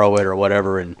borrow it or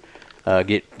whatever and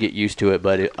get used to it.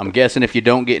 But I'm guessing if you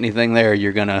don't get anything there,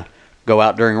 you're gonna go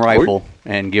out during rifle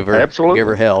and give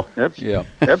her hell. Yeah.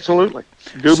 Absolutely.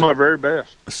 Do my very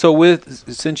best. So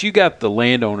since you got the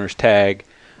landowner's tag,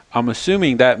 I'm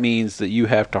assuming that means that you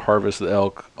have to harvest the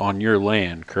elk on your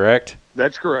land, correct?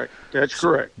 That's correct.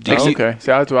 Okay. So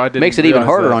that's why I didn't Makes it even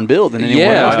harder on Bill than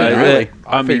anyone else. Really.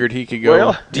 I figured he could go.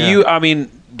 Well, do you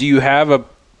have a?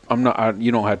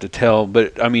 You don't have to tell,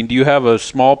 but I mean, do you have a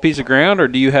small piece of ground, or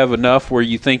do you have enough where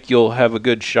you think you'll have a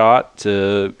good shot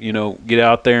to, get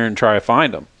out there and try to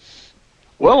find them?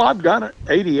 Well, I've got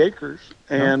 80 acres,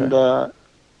 and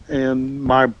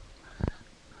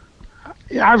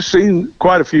I've seen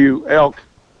quite a few elk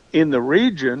in the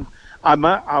region. I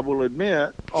will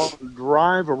admit, on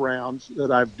drive-arounds that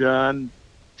I've done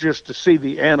just to see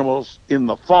the animals in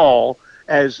the fall,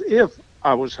 as if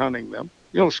I was hunting them,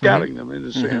 scouting them in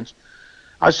a sense.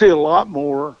 I see a lot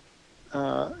more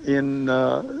in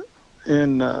north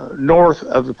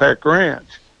of the Peck Ranch,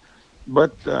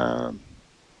 but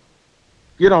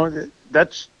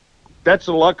that's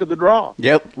the luck of the draw.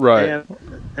 Yep. Right.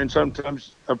 And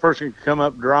sometimes a person can come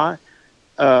up dry.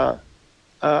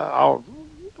 I'll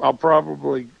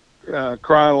probably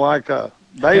cry like a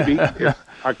baby if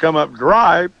I come up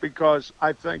dry, because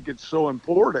I think it's so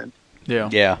important.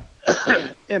 Yeah.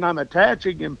 And I'm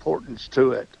attaching importance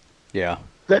to it. Yeah.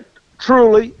 That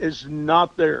truly is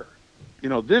not there.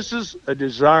 This is a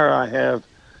desire I have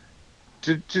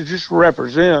to just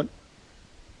represent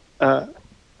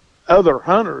other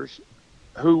hunters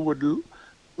who would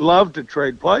love to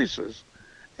trade places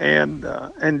and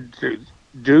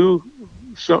to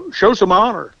show some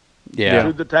honor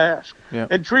to the task,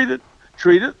 and treat it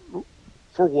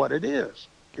for what it is.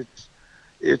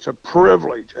 It's a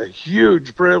privilege, a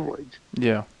huge privilege.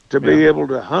 To be able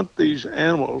to hunt these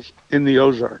animals in the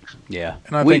Ozarks. Yeah.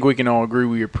 And I think we can all agree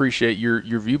we appreciate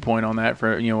your viewpoint on that,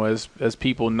 for as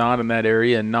people not in that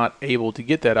area and not able to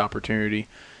get that opportunity.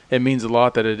 It means a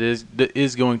lot that it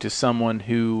is going to someone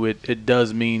who it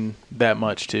does mean that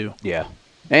much to. Yeah.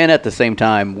 And at the same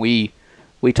time, we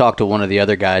talked to one of the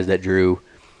other guys that drew,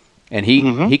 and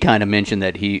he kind of mentioned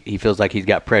that he feels like he's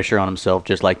got pressure on himself,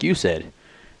 just like you said.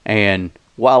 And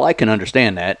while I can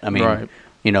understand that, I mean,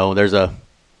 there's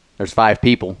 5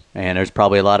 people, and there's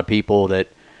probably a lot of people that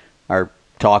are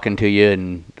talking to you,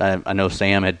 and I know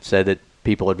Sam had said that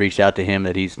people had reached out to him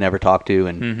that he's never talked to,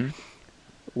 and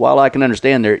while I can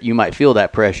understand that you might feel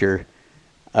that pressure,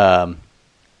 I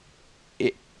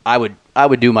would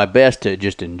do my best to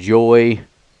just enjoy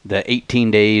the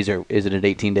 18 days, or is it at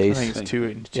 18 days? I think it's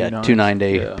 2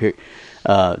 9-day period.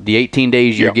 The 18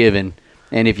 days you're given,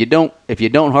 and if you don't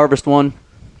harvest one,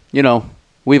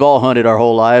 we've all hunted our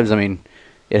whole lives. I mean,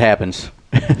 it happens.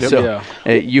 So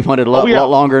you've hunted a lot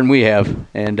longer than we have,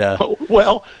 and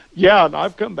and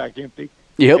I've come back empty.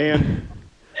 Yep.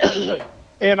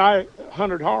 And I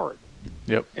hunted hard.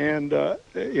 Yep. And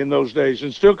in those days,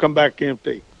 and still come back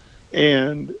empty.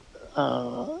 And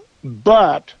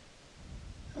but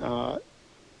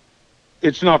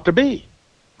it's not to be.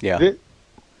 Yeah.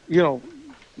 The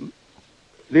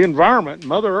environment,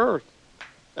 Mother Earth,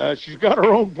 she's got her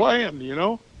own plan.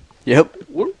 Yep.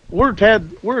 We're a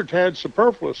tad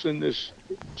superfluous in this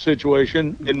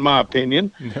situation, in my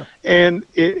opinion, and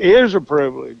it is a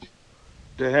privilege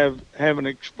to have an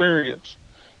experience.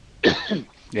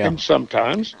 And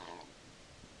sometimes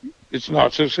it's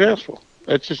not successful.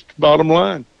 That's just the bottom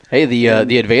line. Hey,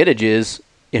 the advantage is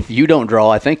if you don't draw,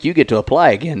 I think you get to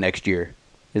apply again next year.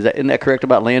 Isn't that correct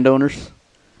about landowners?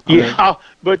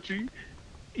 But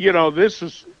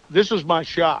this is my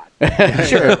shot.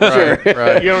 Sure.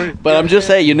 Right. But I'm just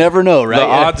saying, you never know, right? The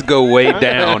odds go way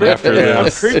down after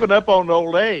this. I'm creeping up on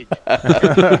old age.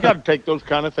 You got to take those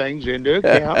kind of things into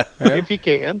account if you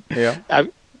can. Yeah.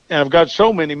 I've got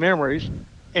so many memories,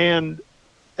 and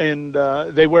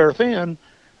they wear thin.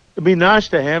 It'd be nice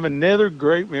to have another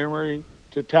great memory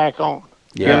to tack on.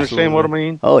 Yeah, you understand what I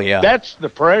mean? Oh, yeah. That's the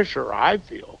pressure I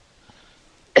feel.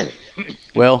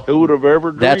 Well, who would have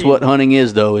ever dreamed? That's what hunting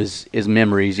is, though, is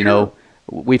memories.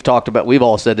 We've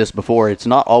all said this before. It's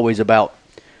not always about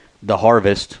the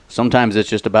harvest. Sometimes it's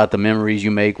just about the memories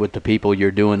you make with the people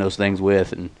you're doing those things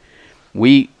with. And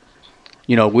we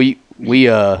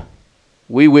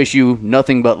wish you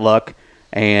nothing but luck,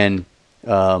 and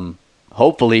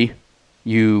hopefully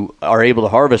you are able to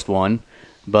harvest one.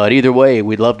 But either way,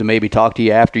 we'd love to maybe talk to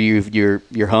you after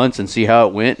your hunts and see how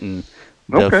it went and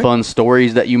the fun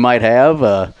stories that you might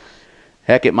have.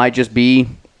 Heck, it might just be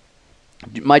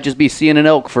seeing an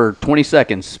elk for 20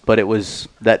 seconds, but it was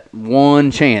that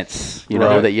one chance,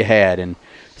 that you had. And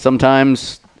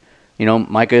sometimes,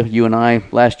 Micah, you and I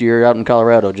last year out in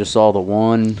Colorado just saw the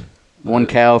one one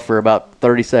cow for about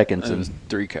 30 seconds. It And was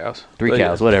 3 cows. three But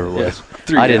cows, yeah. whatever it Yeah, was.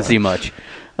 3 I didn't cows. see much.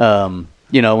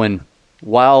 And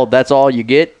while that's all you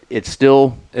get, it's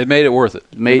still It made it worth it.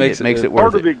 it makes it worth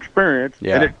Part of the it. experience,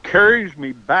 Yeah. and it carries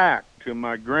me back to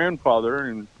my grandfather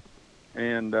and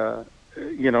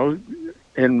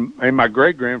my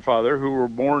great grandfather, who were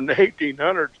born in the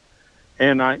 1800s,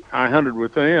 and I hunted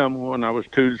with them when I was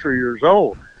 2 to 3 years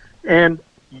old. And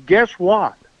guess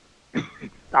what?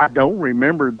 I don't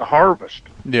remember the harvest.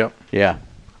 Yep. Yeah.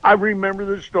 I remember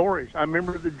the stories. I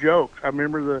remember the jokes. I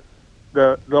remember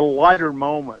the lighter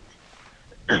moments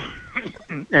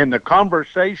and the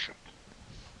conversations.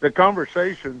 The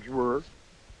conversations were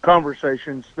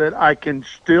conversations that I can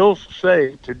still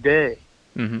say today.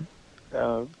 Mm-hmm.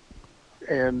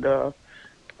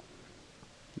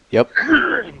 Yep.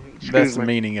 That's the me.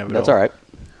 meaning of it. That's all. all right.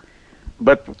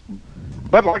 But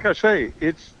like I say,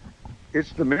 it's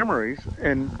the memories,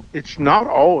 and it's not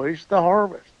always the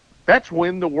harvest. That's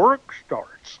when the work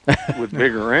starts with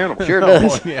bigger animals. Sure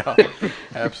does. Yeah,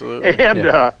 absolutely.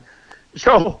 And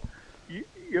so you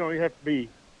have to be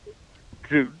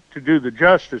to do the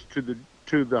justice to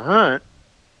the hunt.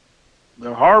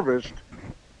 The harvest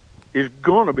is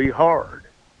going to be hard.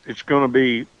 It's going to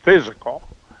be physical,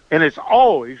 and it's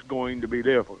always going to be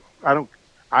difficult.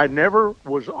 I never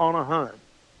was on a hunt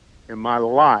in my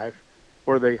life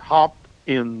where they hopped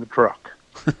in the truck.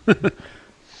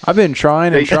 I've been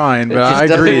trying and trying, but I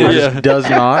just agree, it doesn't just does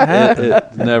not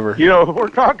happen. Never. We're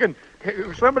talking.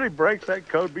 If somebody breaks that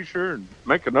code, be sure and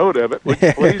make a note of it, would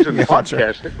you please, and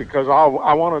podcast it, because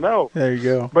I want to know. There you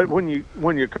go. But when you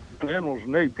cut animals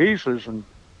in 8 pieces and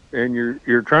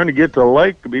you're trying to get to the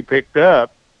lake to be picked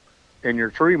up, and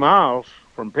you're 3 miles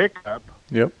from pickup,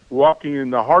 Yep. walking in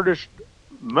the hardest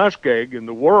muskeg in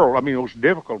the world. I mean, it was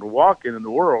difficult to walk in the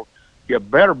world. You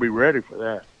better be ready for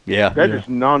that. Yeah. That is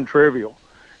non-trivial,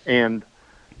 and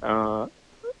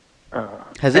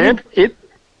Has any? and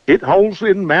it holds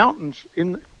in mountains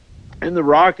in the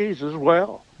Rockies as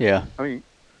well. Yeah. I mean,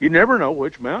 you never know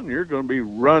which mountain you're going to be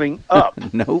running up.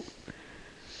 Nope.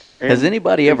 And Has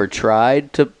anybody ever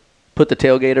tried to put the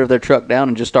tailgate of their truck down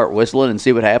and just start whistling and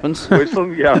see what happens?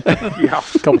 whistling? Yeah.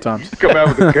 A couple times. Come out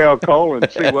with a cow call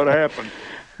and see what happens.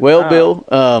 Well, Bill,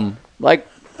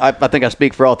 I think I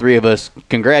speak for all three of us.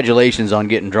 Congratulations on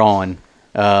getting drawn.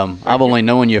 I've only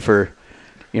known you for,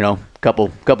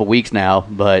 couple weeks now,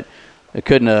 but it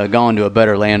couldn't have gone to a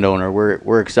better landowner.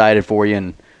 We're excited for you,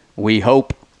 and we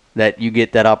hope that you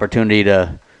get that opportunity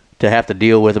to have to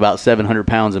deal with about 700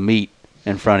 pounds of meat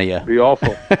in front of you. Be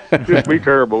awful. Just be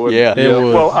terrible. Wouldn't Yeah. it? It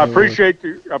would. Well, I It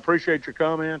appreciate your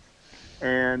comments,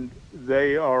 and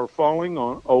they are falling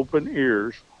on open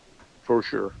ears for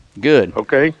sure. Good.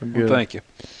 Okay. Good. Thank you.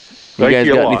 You Thank guys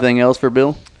you a got lot. anything else for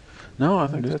Bill? No, I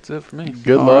think that's it for me.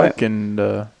 Good All luck, right.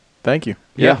 and thank you.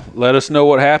 Yeah. Let us know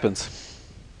what happens.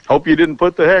 Hope you didn't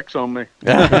put the hex on me.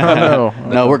 No,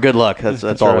 No, we're good luck. That's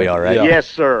all we right. are, right? Yeah. Yes,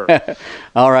 sir.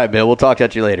 All right, Bill. We'll talk to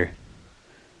you later.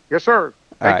 Yes, sir.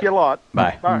 Thank right. you a lot.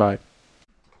 Bye. Bye.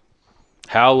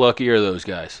 How lucky are those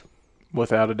guys?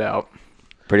 Without a doubt.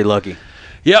 Pretty lucky.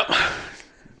 Yep.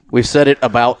 We've said it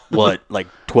about,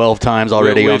 12 times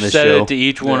already We've on this said show. it to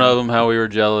each one of them how we were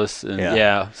jealous, and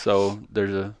Yeah. so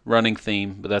there's a running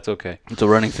theme, but that's okay. It's a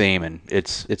running theme, and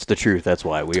it's the truth. That's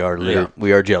why we are Yeah.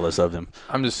 we are jealous of them.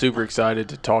 I'm just super excited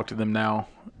to talk to them now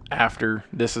after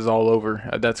this is all over.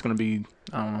 That's going to be,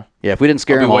 I don't know. Yeah, if we didn't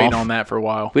scare I'll be them waiting off, on that for a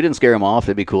while. if we didn't scare them off,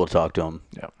 it'd be cool to talk to them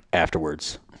Yep.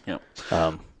 afterwards. Yep.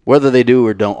 Whether they do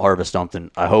or don't harvest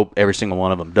something, I hope every single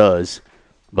one of them does.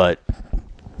 But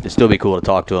it'd still be cool to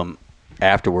talk to them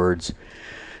afterwards.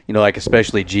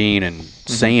 Especially Gene and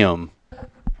Sam,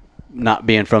 not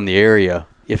being from the area,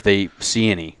 if they see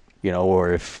any,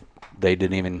 or if they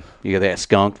didn't even, they got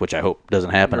skunked, which I hope doesn't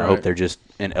happen. I hope Right. they're just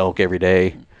an elk every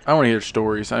day. I want to hear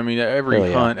stories. I mean, every Hell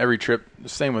yeah. hunt, every trip,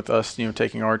 same with us,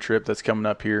 taking our trip that's coming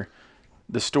up here.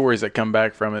 The stories that come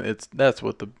back from it, that's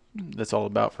all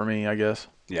about for me, I guess.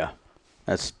 Yeah,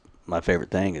 that's my favorite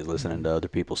thing is listening to other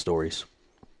people's stories.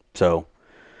 So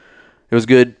it was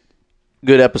good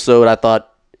episode. I thought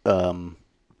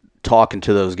talking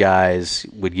to those guys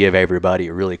would give everybody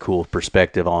a really cool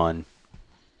perspective on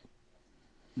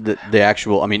the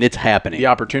actual. I mean, it's happening. The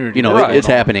opportunity. Right. It's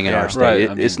happening in our state.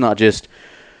 Right. It's not just.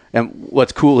 And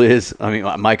what's cool is,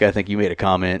 Mike, I think you made a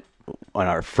comment on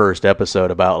our first episode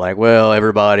about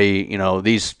everybody,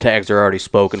 these tags are already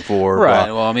spoken for. Right.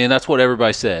 blah. Well, that's what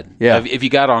everybody said. Yeah. If you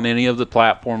got on any of the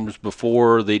platforms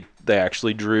before they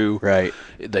actually drew, Right.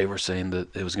 they were saying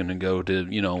that it was going to go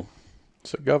to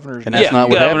So governors. And that's not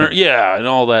what happened. Yeah, and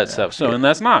all that stuff. So, and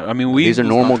that's not. I mean, These are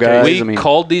normal guys. We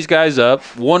called these guys up.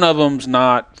 One of them's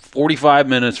not 45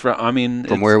 minutes from. I mean,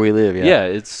 from where we live. Yeah. Yeah,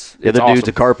 it's the other awesome. dude's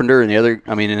a carpenter, and the other.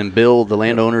 I mean, and Bill, the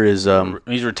landowner, is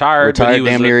he's retired. But he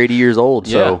was damn near 80 years old.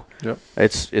 So Yep.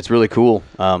 it's really cool.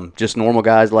 Just normal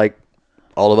guys like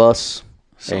all of us,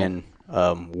 and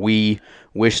we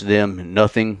wish them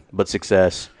nothing but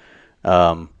success.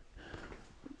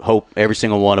 Hope every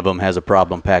single one of them has a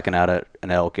problem packing out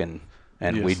an elk, and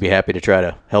we'd be happy to try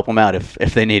to help them out if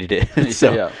they needed it.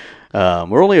 So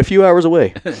we're only a few hours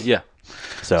away. Yeah.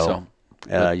 So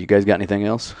you guys got anything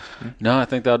else? No, I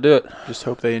think that'll do it. Just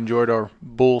hope they enjoyed our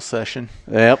bull session.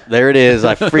 Yep, there it is.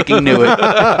 I freaking knew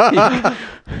it.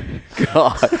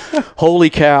 God, holy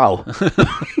cow!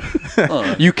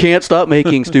 You can't stop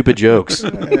making stupid jokes.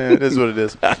 It is what it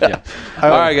is. Yeah. All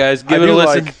right, guys, give it a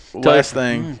listen. Last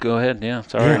thing. Go ahead. Yeah,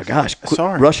 it's all right. Oh, gosh, quit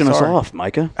Sorry, rushing us sorry. off,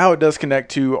 Micah. How it does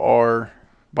connect to our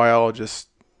biologist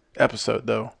episode,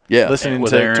 though. Yeah. Listening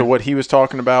With to Aaron. what he was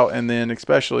talking about, and then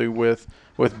especially with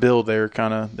Bill there,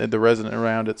 kind of the resident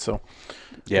around it. So,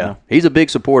 Yeah, know. he's a big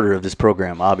supporter of this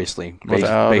program, obviously,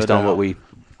 Without based a on what doubt. we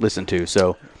listen to.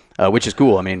 So, which is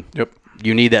cool. I mean, Yep.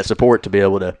 you need that support to be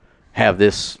able to have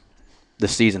this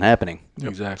season happening.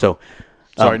 Exactly. So,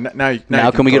 sorry. Now you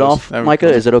can we get close. off, Now we Micah?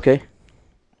 close. Is it okay?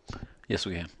 Yes,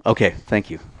 we can. Okay, thank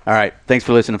you. All right, thanks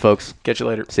for listening, folks. Catch you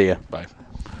later. See ya. Bye.